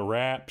 AFK did the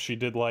rap. She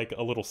did like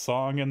a little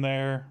song in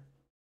there.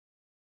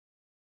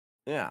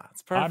 Yeah,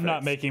 it's perfect. I'm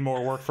not making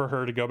more work for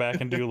her to go back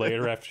and do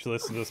later after she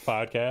listens to this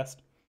podcast.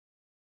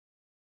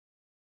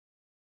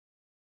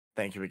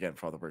 Thank you again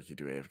for all the work you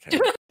do, AFK.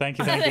 Thank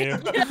you. Thank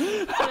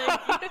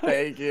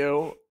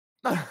you.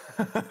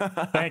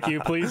 Thank you.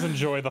 Please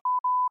enjoy the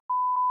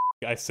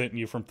I sent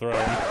you from Throne.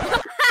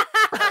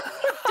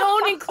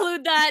 Don't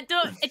include that.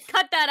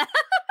 Cut that out.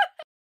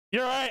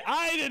 You're right.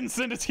 I didn't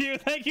send it to you.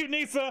 Thank you,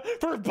 Nisa,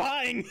 for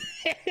buying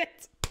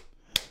it.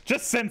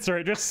 Just censor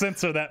it. Just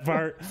censor that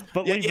part.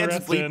 But leave the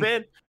rest bleep in.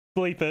 it.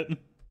 Bleep it.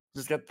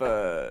 Just get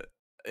the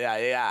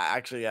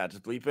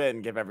just bleep it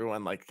and give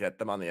everyone get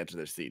them on the edge of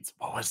their seats.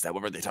 What was that?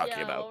 What were they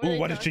talking about? Ooh,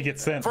 what did she get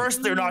sent?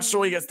 First, they're not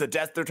showing us the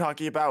death they're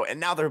talking about, and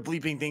now they're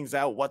bleeping things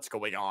out. What's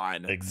going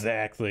on?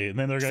 Exactly. And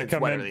then they're going to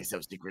come Why in. are they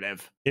so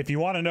secretive? If you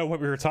want to know what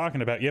we were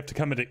talking about, you have to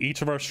come into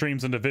each of our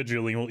streams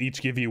individually, and we'll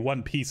each give you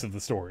one piece of the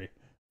story.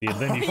 And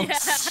then you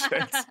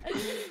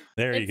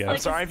There you go. I'm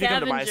sorry if you come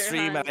to my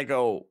stream and I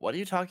go, what are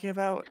you talking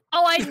about?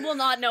 Oh, I will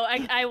not know.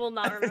 I will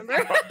not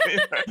remember.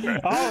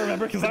 I'll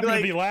remember because I'm going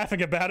to be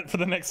laughing about it for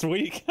the next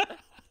week.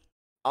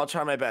 I'll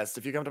try my best.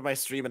 If you come to my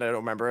stream and I don't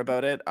remember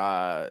about it,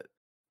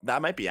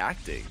 that might be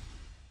acting.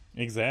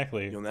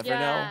 Exactly. You'll never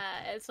know.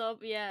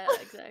 Yeah,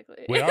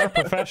 exactly. We are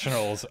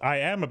professionals. I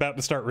am about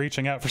to start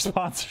reaching out for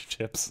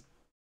sponsorships.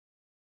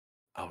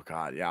 Oh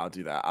God, yeah, I'll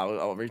do that.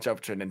 I'll reach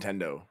out to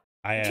Nintendo.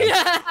 I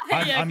am.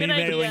 I'm good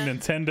emailing idea.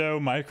 Nintendo,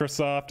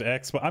 Microsoft,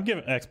 Xbox. I'm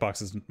giving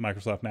Xbox's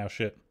Microsoft now.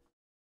 Shit.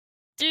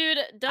 Dude,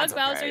 Doug That's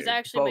Bowser's okay.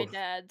 actually Both. my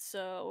dad,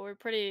 so we're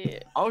pretty.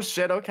 Oh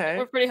shit. Okay.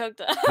 We're pretty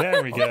hooked up.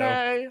 There we go.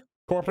 Okay.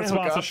 Corporate Hookups.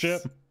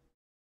 sponsorship.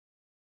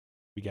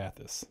 We got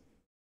this.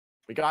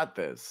 We got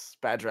this.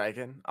 Bad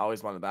Dragon.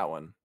 Always wanted that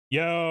one.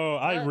 Yo,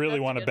 I really that's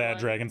a want a good Bad one.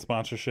 Dragon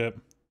sponsorship.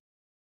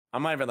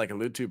 I'm not even a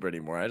loot tuber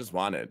anymore. I just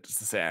want it just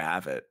to say I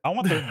have it. I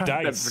want their That's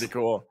dice. pretty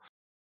cool.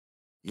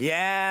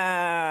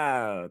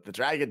 Yeah, the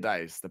dragon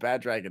dice, the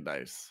bad dragon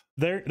dice.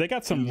 They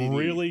got some DDD.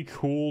 really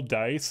cool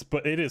dice,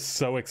 but it is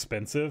so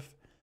expensive.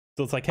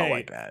 So it's like, Oh, hey,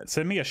 I bet.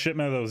 send me a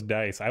shipment of those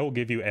dice. I will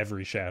give you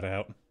every shout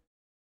out.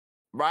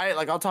 Right?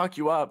 I'll talk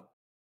you up.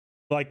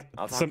 Like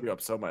I'll talk you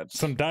up so much.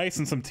 some dice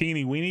and some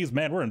teeny weenies.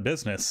 Man, we're in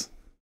business.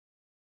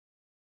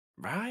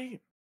 Right?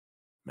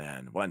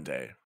 Man, one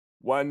day.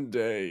 One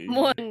day.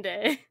 One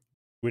day.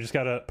 We just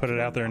gotta put it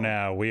out there know.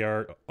 now. We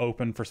are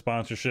open for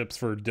sponsorships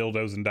for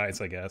dildos and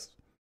dice, I guess.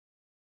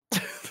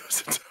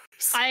 Those are dice.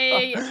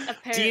 I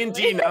apparently.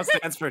 D&D now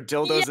stands for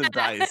dildos and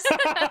dice.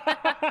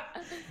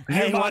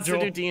 Hey, who wants to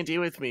do module. D&D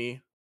with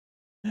me?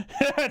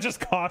 Just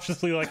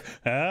cautiously like,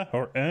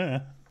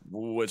 or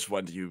Which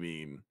one do you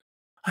mean?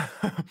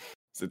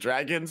 Is it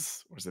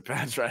dragons or is it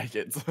bad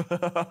dragons?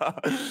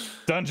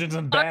 Dungeons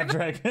and Bad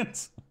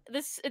Dragons.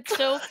 It's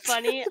so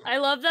funny. I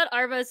love that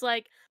Arva's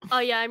like, oh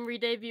yeah, I'm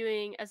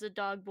redebuting as a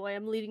dog boy.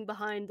 I'm leaving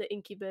behind the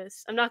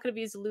incubus. I'm not gonna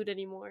be his loot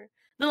anymore.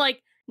 Then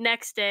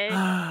next day,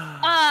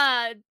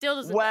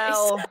 dildos and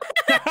Well,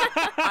 dice.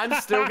 I'm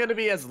still gonna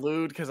be as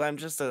lewd because I'm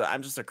just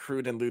a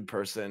crude and lewd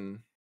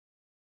person.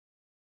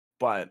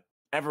 But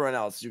everyone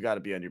else, you got to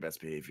be on your best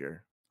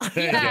behavior.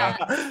 There you Yeah.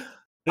 go.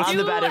 I'm Do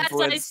the bad as I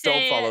influence. Don't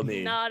say follow and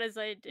me. Not as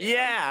I do.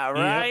 Yeah,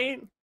 right.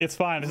 It's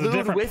fine. It's a Lewd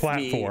different with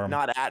platform. me,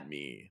 not at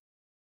me.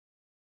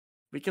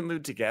 We can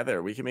lewd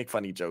together. We can make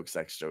funny jokes,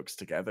 sex jokes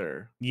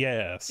together.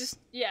 Yes.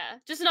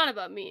 Just not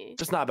about me.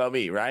 Just not about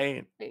me,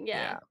 right?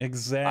 Yeah.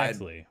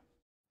 Exactly.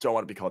 Don't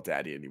want to be called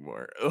daddy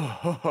anymore.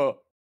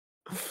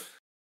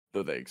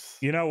 No thanks.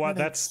 You know what?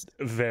 No That's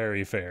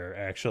very fair,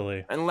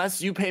 actually.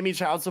 Unless you pay me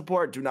child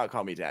support, do not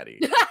call me daddy.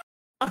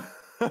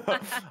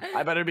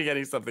 I better be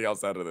getting something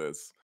else out of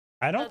this.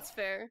 I don't That's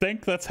fair.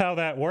 think that's how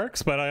that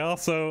works, but I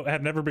also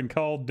have never been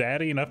called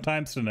daddy enough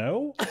times to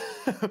know.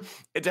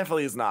 It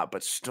definitely is not,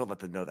 but don't let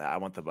them know that. I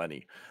want the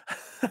money.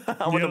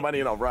 I want the money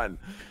and I'll run.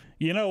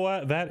 You know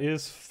what? That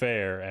is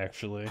fair,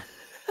 actually.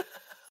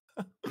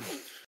 I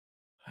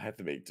have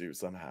to make do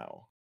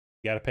somehow.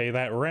 You gotta pay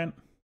that rent.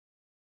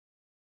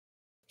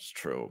 It's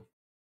true.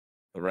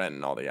 The rent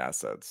and all the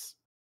assets.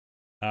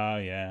 Oh,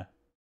 yeah.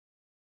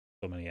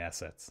 So many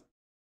assets.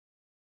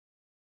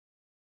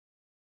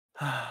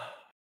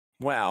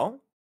 Well,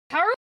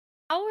 How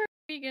are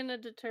we gonna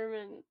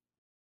determine?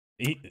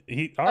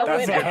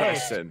 Arva's that's the the winner.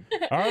 host. question.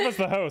 Arva's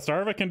the host.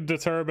 Arva can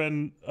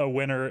determine a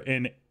winner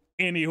in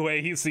any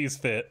way he sees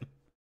fit.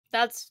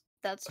 That's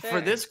fair. For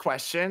this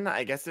question,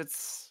 I guess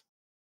it's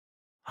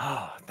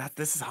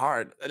this is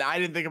hard. And I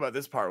didn't think about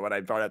this part when I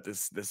brought up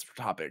this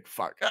topic.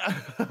 Fuck.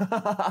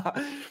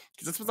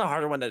 Because this was a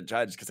harder one to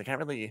judge because I can't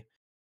really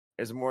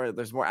there's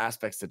more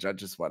aspects to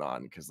judge this one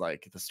on because the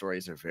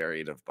stories are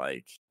varied of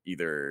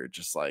either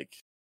just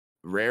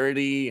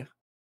rarity,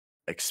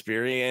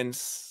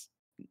 experience,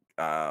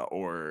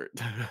 or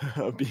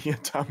being a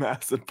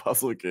dumbass in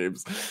puzzle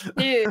games.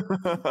 Dude,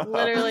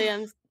 literally,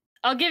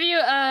 I'll give you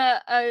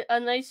a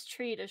nice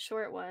treat, a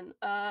short one.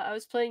 I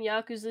was playing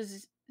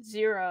Yakuza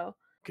 0,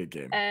 Good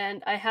game.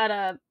 and I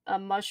had a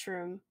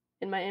mushroom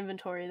in my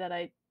inventory that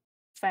I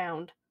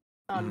found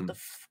on the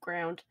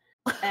ground,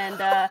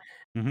 and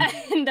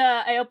and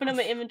I opened up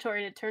my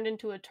inventory and it turned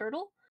into a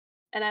turtle,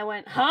 and I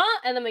went, huh?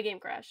 And then my game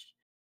crashed.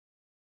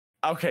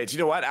 Okay, do you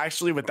know what?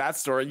 Actually, with that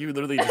story, you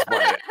literally just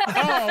won it.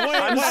 Oh,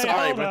 wait, I'm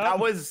sorry, hold but up.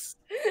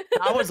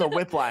 that was a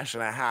whiplash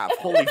and a half.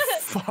 Holy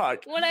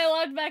fuck. When I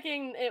logged back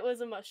in, it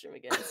was a mushroom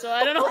again, so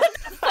I don't know what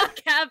the fuck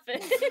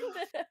happened.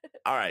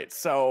 All right,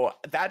 so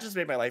that just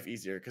made my life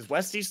easier because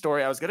Westy's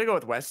story, I was gonna go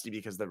with Westy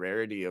because the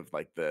rarity of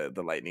like the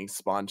lightning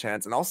spawn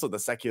chance and also the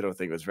Sekiro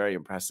thing was very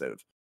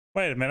impressive.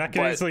 Wait a minute, I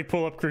can easily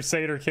pull up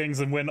Crusader Kings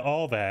and win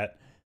all that.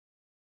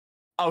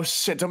 Oh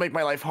shit, don't make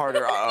my life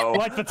harder. Uh-oh.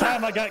 Like the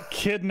time I got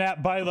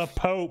kidnapped by the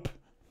Pope.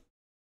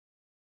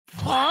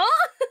 Huh?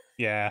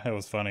 Yeah, it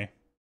was funny.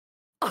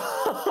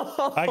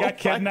 Oh I got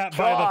kidnapped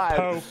by God. the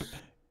Pope,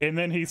 and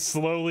then he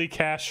slowly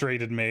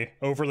castrated me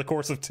over the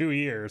course of 2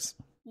 years.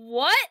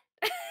 What?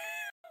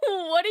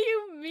 What do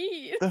you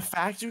mean? The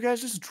fact you guys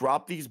just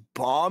dropped these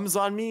bombs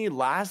on me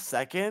last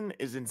second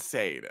is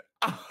insane.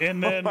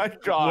 And then, oh my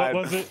God.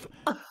 what was it?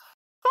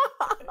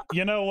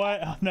 You know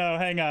what? No,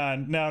 hang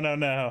on.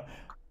 No.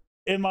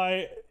 In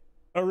my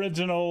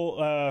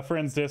original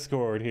Friends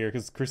Discord here,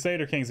 because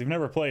Crusader Kings, you've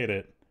never played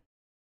it.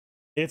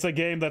 It's a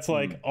game that's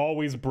like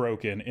always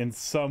broken in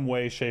some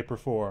way, shape, or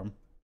form.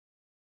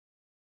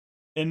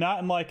 And not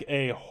in like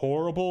a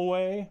horrible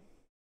way,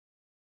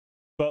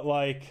 but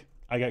like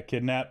I got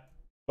kidnapped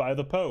by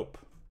the Pope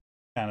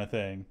kind of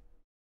thing.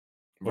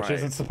 Which Right.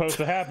 isn't supposed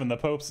to happen. The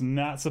Pope's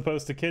not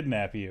supposed to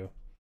kidnap you.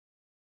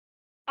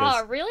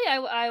 Oh, really?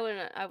 I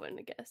wouldn't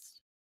have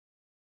guessed.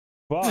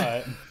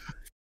 But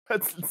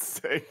That's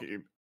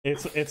insane.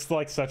 it's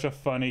like such a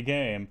funny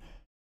game.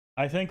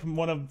 I think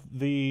one of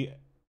the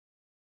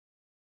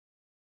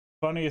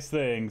funniest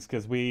things,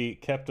 because we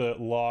kept a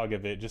log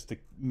of it just to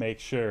make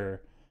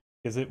sure,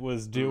 is it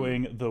was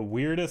doing the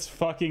weirdest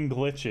fucking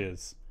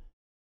glitches.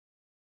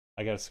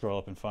 I gotta scroll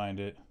up and find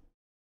it.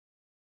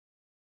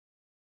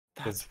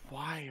 That's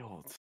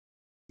wild.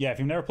 Yeah, if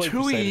you've never played 2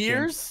 Crusader Kings-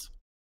 years?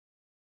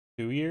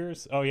 2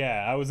 years? Oh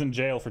yeah, I was in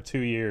jail for 2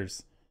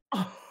 years.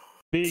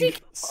 Being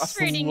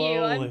Castrating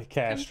you. I'm slowly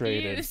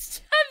castrated.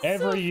 confused. I'm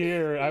so Every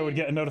year I would confused.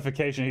 get a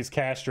notification he's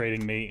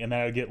castrating me, and then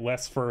I would get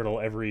less fertile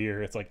every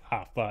year. It's like,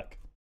 ah, fuck.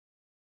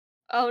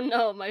 Oh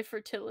no, my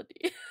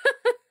fertility.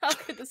 How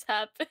could this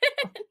happen?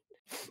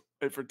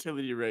 My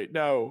fertility rate.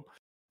 No.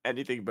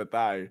 Anything but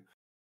that.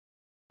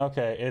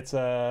 Okay, it's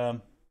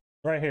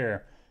right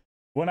here.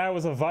 When I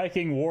was a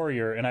Viking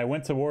warrior and I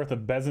went to war with the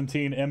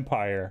Byzantine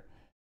Empire,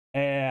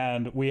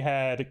 and we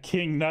had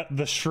King Nut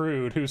the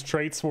Shrewd, whose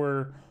traits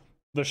were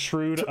the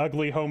shrewd,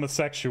 ugly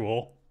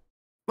homosexual.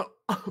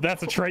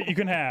 That's a trait you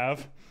can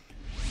have.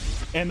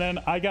 And then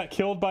I got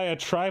killed by a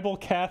tribal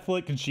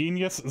Catholic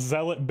genius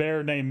zealot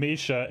bear named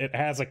Misha. It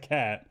has a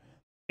cat.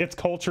 Its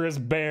culture is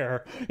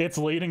bear. It's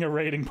leading a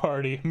raiding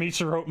party.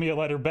 Misha wrote me a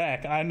letter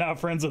back. I'm now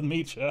friends with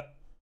Misha.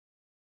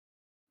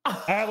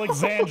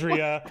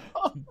 Alexandria,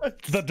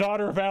 the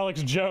daughter of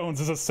Alex Jones,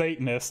 is a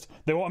Satanist.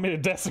 They want me to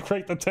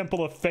desecrate the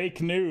temple of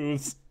fake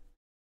news.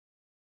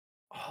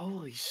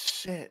 Holy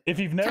shit. If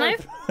you've Can never I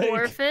played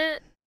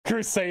forfeit?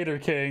 Crusader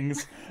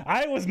Kings,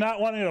 I was not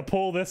wanting to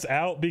pull this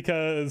out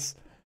because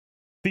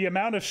the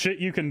amount of shit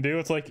you can do,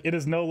 it's like it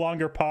is no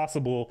longer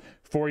possible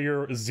for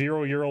your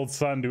 0-year-old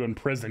son to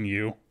imprison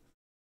you.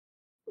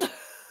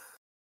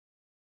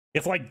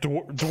 It's like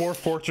Dwarf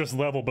Fortress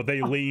level, but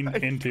they lean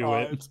into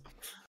God. it.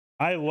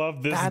 I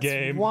love this That's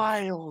game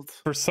wild.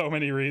 for so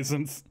many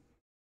reasons.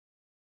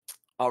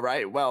 All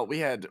right. Well, we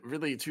had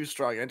really 2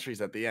 strong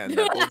entries at the end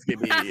that both gave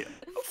me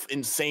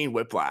insane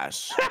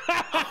whiplash.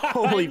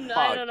 Holy fuck.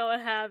 I don't know what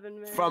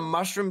happened, man. From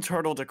mushroom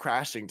turtle to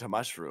crashing to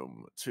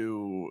mushroom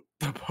to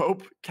the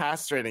Pope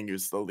castrating you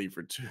slowly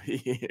for 2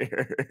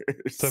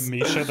 years. To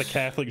Misha, the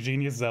Catholic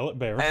genius zealot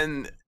bear.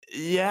 And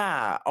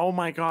yeah, oh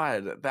my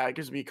God, that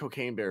gives me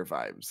Cocaine Bear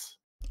vibes.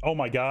 Oh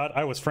my god,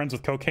 I was friends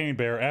with Cocaine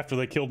Bear after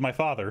they killed my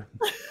father.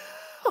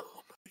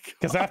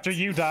 Because after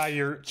you die,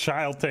 your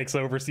child takes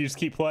over, so you just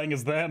keep playing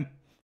as them.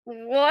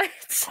 What?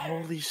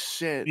 Holy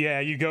shit. Yeah,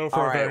 you go for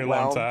All a right, very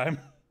long well, time.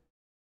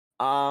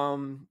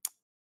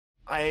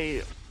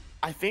 I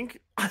think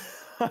I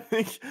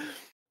think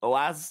the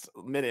last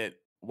minute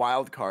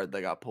wild card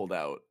that got pulled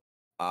out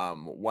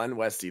won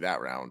Westy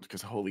that round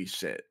because holy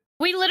shit.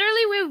 We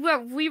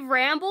literally we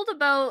rambled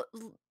about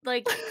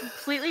like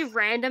completely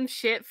random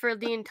shit for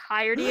the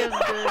entirety of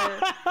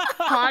the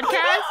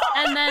podcast,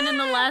 and then in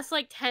the last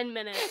like 10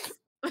 minutes.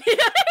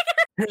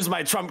 Here's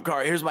my trump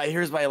card. Here's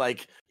my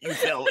like you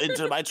fell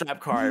into my trap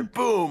card.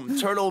 Boom,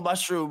 turtle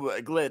mushroom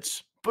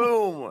glitch.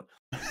 Boom,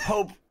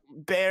 Pope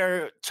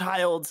bear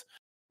child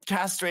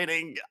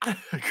castrating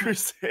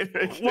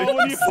Crusader. Well,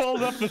 when you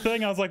pulled up the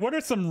thing, I was like, what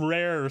are some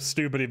rare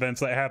stupid events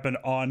that happen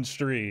on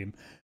stream?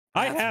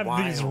 I That's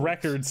have these wild.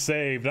 records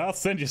saved. I'll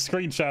send you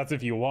screenshots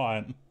if you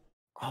want.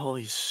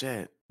 Holy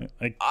shit.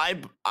 Like, I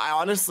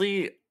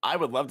honestly, I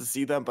would love to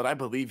see them, but I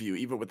believe you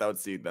even without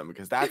seeing them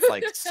because that's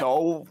like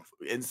so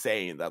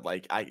insane that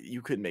like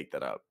you could make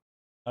that up.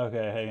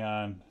 okay, hang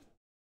on.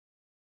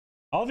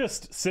 I'll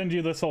just send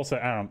you this whole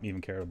set. I don't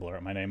even care to blur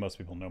out my name. Most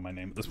people know my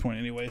name at this point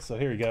anyway, so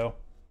here you go.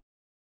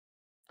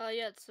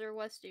 Yeah, it's Sir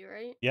Westy,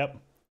 right? Yep.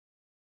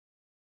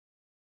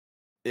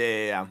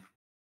 Yeah.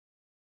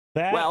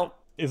 That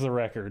is a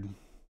record.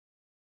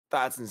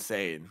 That's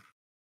insane.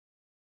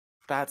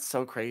 That's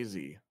so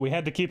crazy. We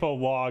had to keep a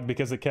log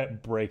because it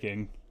kept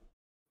breaking.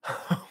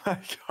 Oh my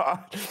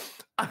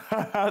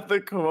god.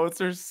 The quotes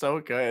are so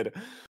good.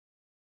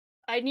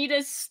 I need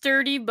a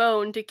sturdy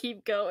bone to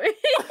keep going.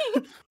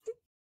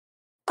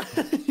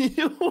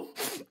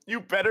 You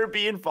better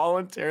be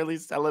involuntarily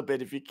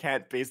celibate if you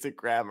can't basic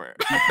grammar.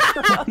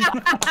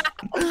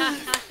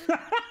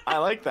 I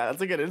like that.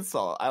 That's a good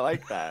insult. I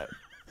like that.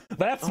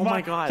 That's Oh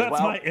my God, That's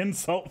well- my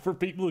insult for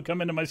people who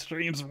come into my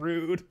streams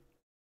rude.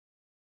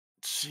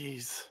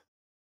 Jeez.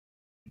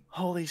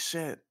 Holy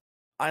shit.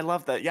 I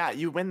love that. Yeah,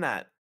 you win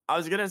that. I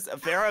was gonna say,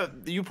 Ferra,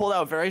 you pulled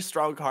out a very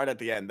strong card at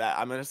the end. That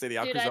I'm gonna say the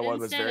Dude, I Yakuza didn't one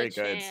was stand very a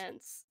good.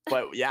 chance.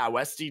 But yeah,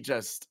 Westy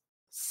just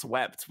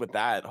swept with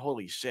that.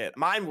 Holy shit.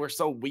 Mine were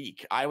so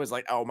weak. I was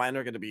like, oh, mine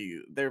are gonna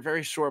be, they're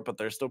very short, but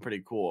they're still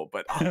pretty cool.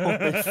 But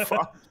holy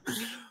fuck.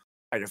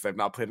 I guess I've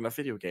not played enough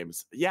video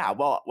games. Yeah,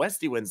 well,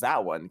 Westy wins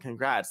that one.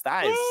 Congrats.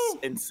 That is Woo!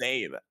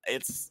 insane.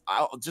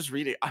 I'll just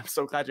read it. I'm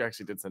so glad you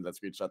actually did send that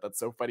screenshot. That's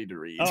so funny to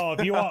read. Oh,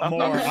 if you want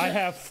more, I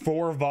have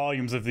 4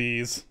 volumes of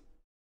these.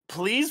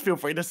 Please feel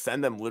free to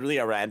send them literally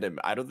at random.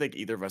 I don't think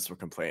either of us will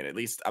complain. At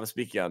least I'm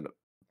speaking on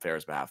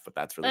Ferra's behalf, but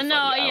that's really funny. No,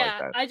 I like yeah.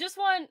 that. I just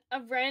want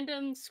a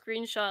random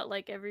screenshot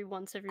like every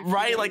few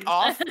Right, like days.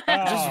 off just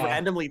Oh.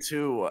 randomly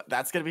too.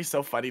 That's gonna be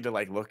so funny to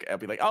like look and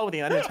be like, oh, the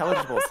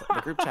unintelligibles,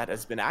 the group chat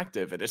has been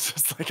active, and it's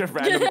just like a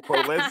random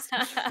quote list.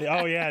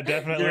 Oh yeah,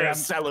 definitely. You're a I'm,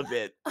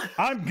 celibate.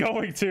 I'm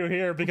going to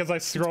here because I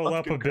scroll Fucking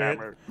up a bit.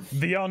 grammar.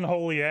 The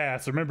unholy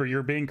ass. Remember,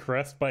 you're being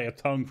caressed by a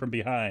tongue from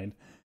behind.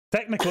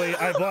 Technically,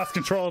 I've lost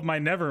control of my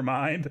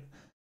nevermind.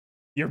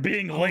 You're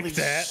being Holy licked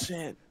at.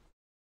 shit.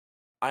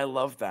 I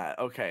love that.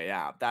 Okay,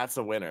 yeah, that's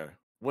a winner.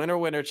 Winner,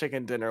 winner,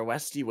 chicken dinner.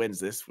 Westy wins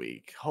this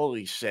week.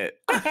 Holy shit.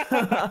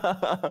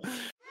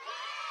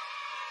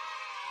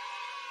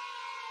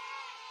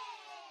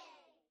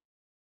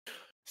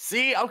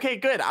 See, okay,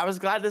 good. I was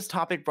glad this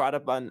topic brought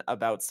up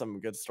about some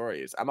good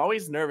stories. I'm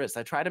always nervous.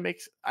 I try to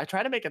make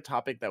a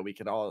topic that we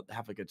can all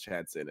have a good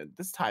chance in, and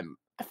this time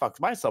I fucked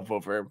myself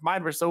over.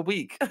 Mine were so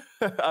weak.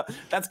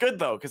 That's good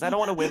though, because I don't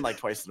want to win like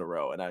twice in a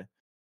row, and I'm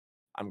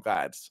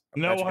glad.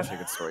 I'm glad you guys have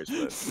good stories for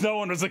this. No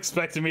one was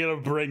expecting me to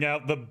bring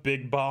out the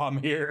big bomb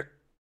here.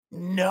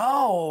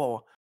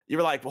 No. You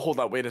were like, well, hold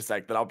on, wait a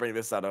sec. Then I'll bring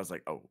this out. I was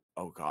like, oh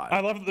God. I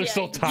love that there's Yeah,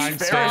 still you time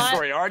saw Ferra's it.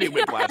 story already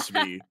whiplashed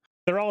me.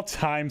 They're all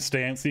time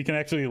stamps, so you can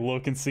actually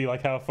look and see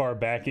like how far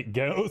back it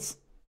goes.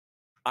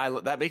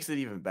 That makes it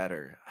even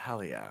better.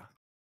 Hell yeah.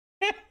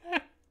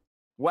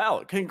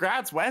 Well,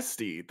 congrats,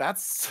 Westy.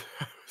 That's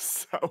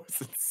so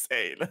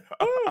insane.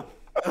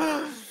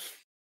 Let's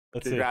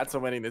see. Congrats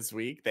on winning this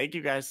week. Thank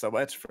you guys so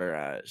much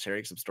for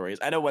sharing some stories.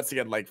 I know once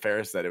again, like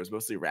Ferris said, it was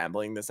mostly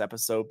rambling this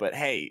episode, but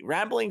hey,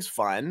 rambling's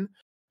fun.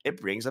 It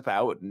brings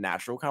about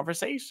natural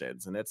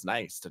conversations, and it's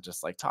nice to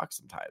just like talk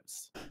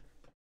sometimes.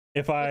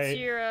 If What's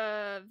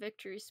your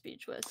victory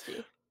speech,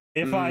 Westy?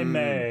 If I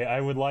may, I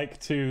would like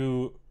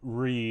to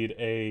read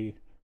a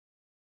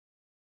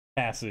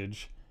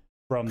passage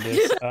from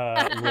this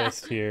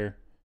list here.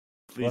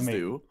 Please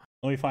do.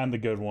 Let me find the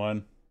good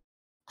one.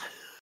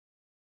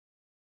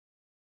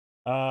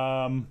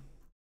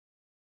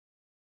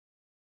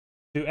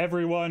 To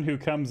everyone who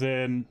comes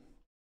in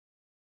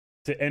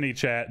to any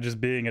chat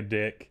just being a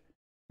dick,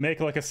 make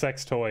like a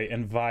sex toy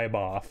and vibe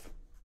off.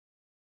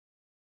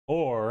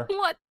 Or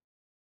What?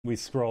 we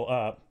scroll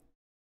up.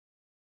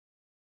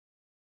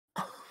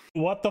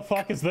 What the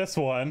fuck is this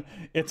one?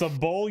 It's a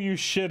bowl you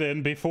shit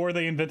in before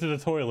they invented a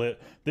toilet.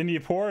 Then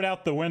you pour it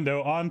out the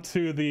window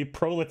onto the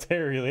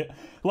proletariat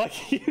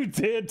like you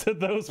did to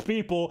those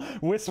people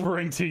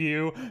whispering to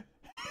you.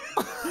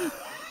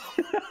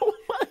 Oh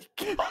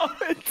my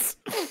God.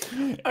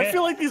 I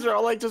feel like these are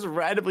all like just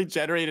randomly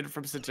generated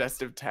from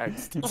suggestive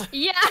text.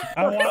 Yeah.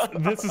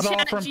 This is all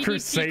Chat from GPT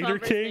Crusader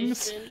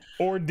Kings conversation.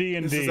 or This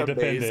D&D, is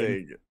depending.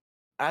 amazing.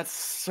 That's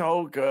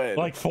so good.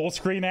 Like full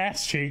screen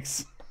ass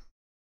cheeks.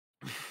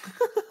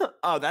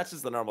 Oh, that's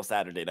just the normal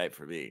Saturday night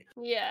for me.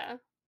 Yeah.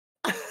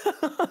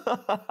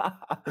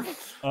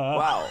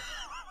 Wow.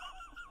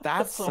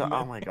 That's so oh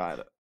many. my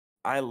God.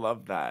 I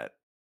love that.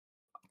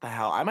 The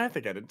hell, I might have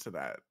to get into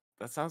that.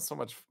 That sounds so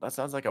much. That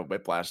sounds like a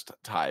whiplash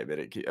time, and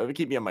it would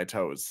keep me on my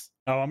toes.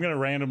 Oh, I'm gonna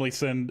randomly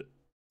send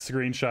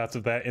screenshots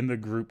of that in the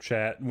group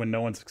chat when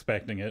no one's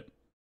expecting it.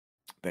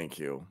 Thank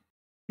you.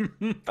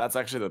 That's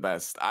actually the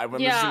best. I'm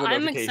Yeah, listening to the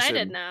I'm excited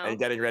notification now. and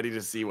getting ready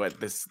to see what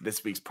this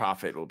week's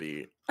profit will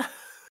be.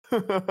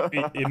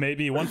 It may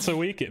be once a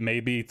week, it may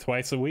be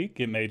twice a week,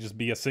 it may just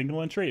be a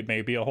single entry, it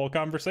may be a whole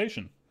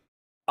conversation.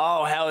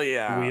 Oh hell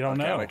yeah! We don't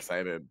know. I'm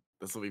excited.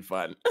 This will be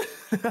fun.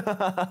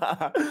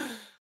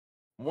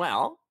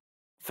 Well,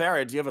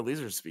 Ferra, do you have a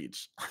loser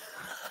speech?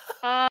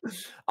 Uh,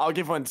 I'll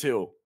give one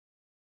too.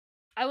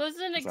 I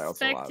wasn't 'Cause I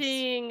also lost.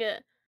 expecting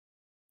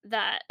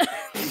that.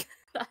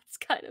 That's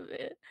kind of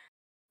it.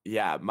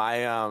 Yeah,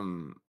 my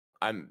I'm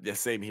the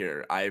same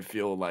here. I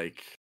feel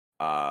like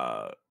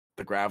the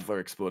Graveler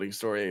exploding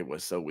story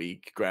was so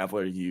weak.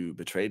 Graveler, you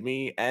betrayed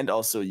me, and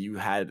also you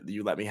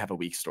let me have a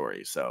weak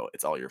story, so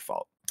it's all your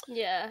fault.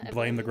 Yeah. I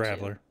Blame the you too.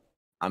 Graveler.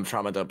 I'm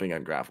trauma dumping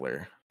on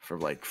Graveler from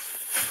like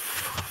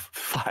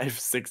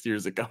 5-6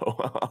 years ago.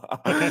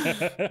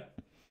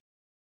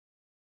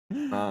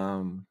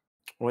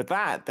 With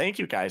that, thank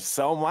you guys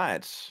so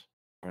much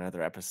for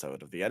another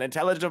episode of the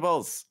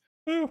Unintelligibles.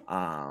 Woo.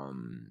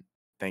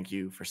 Thank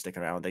you for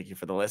sticking around. Thank you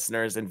for the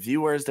listeners and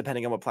viewers,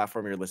 depending on what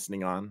platform you're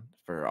listening on,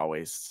 for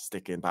always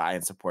sticking by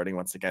and supporting.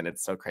 Once again,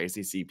 it's so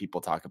crazy to see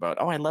people talk about,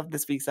 oh, I love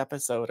this week's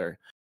episode, or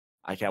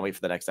I can't wait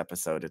for the next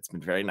episode. It's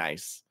been very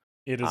nice.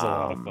 It is a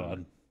lot of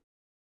fun.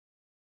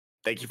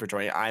 Thank you for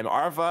joining. I'm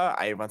Arva.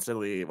 I once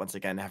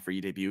again have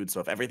re-debuted, so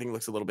if everything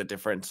looks a little bit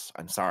different,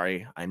 I'm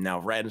sorry. I'm now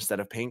red instead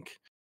of pink.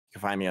 You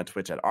can find me on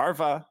Twitch at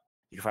Arva.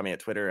 You can find me at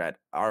Twitter at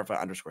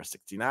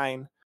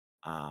Arva_69.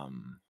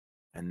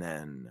 And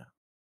then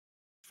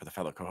for the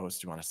fellow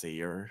co-hosts, you want to say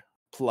your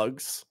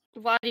plugs?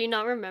 Why do you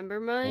not remember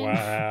mine?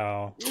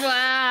 Wow.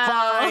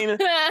 Wow. Fine.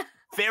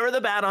 Ferra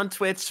the Bat on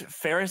Twitch,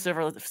 Ferra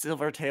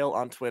Silvertail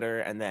on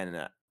Twitter, and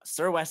then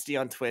Sir Westy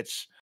on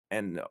Twitch,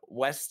 and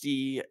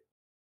Westy.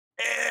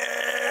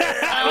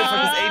 I was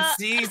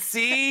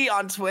HCC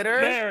on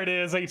Twitter. There it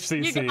is,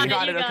 HCC. You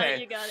got it. You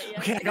Okay. got it. Yeah.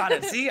 Okay, I got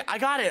it. See, I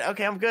got it.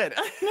 Okay, I'm good.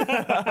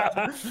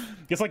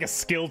 It's like a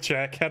skill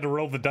check. Had to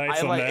roll the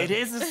dice on that. It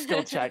is a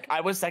skill check. I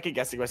was second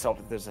guessing myself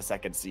if there's a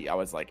second C. I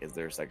was like, is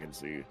there a second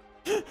C?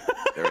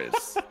 There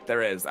is.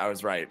 There is. I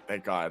was right.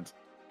 Thank God.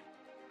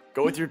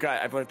 Go with your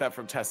gut. I've learned that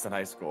from tests in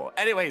high school.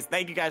 Anyways,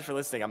 thank you guys for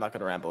listening. I'm not going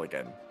to ramble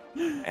again.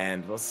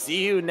 And we'll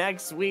see you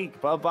next week.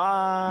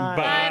 Bye-bye.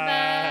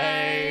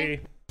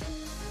 Bye.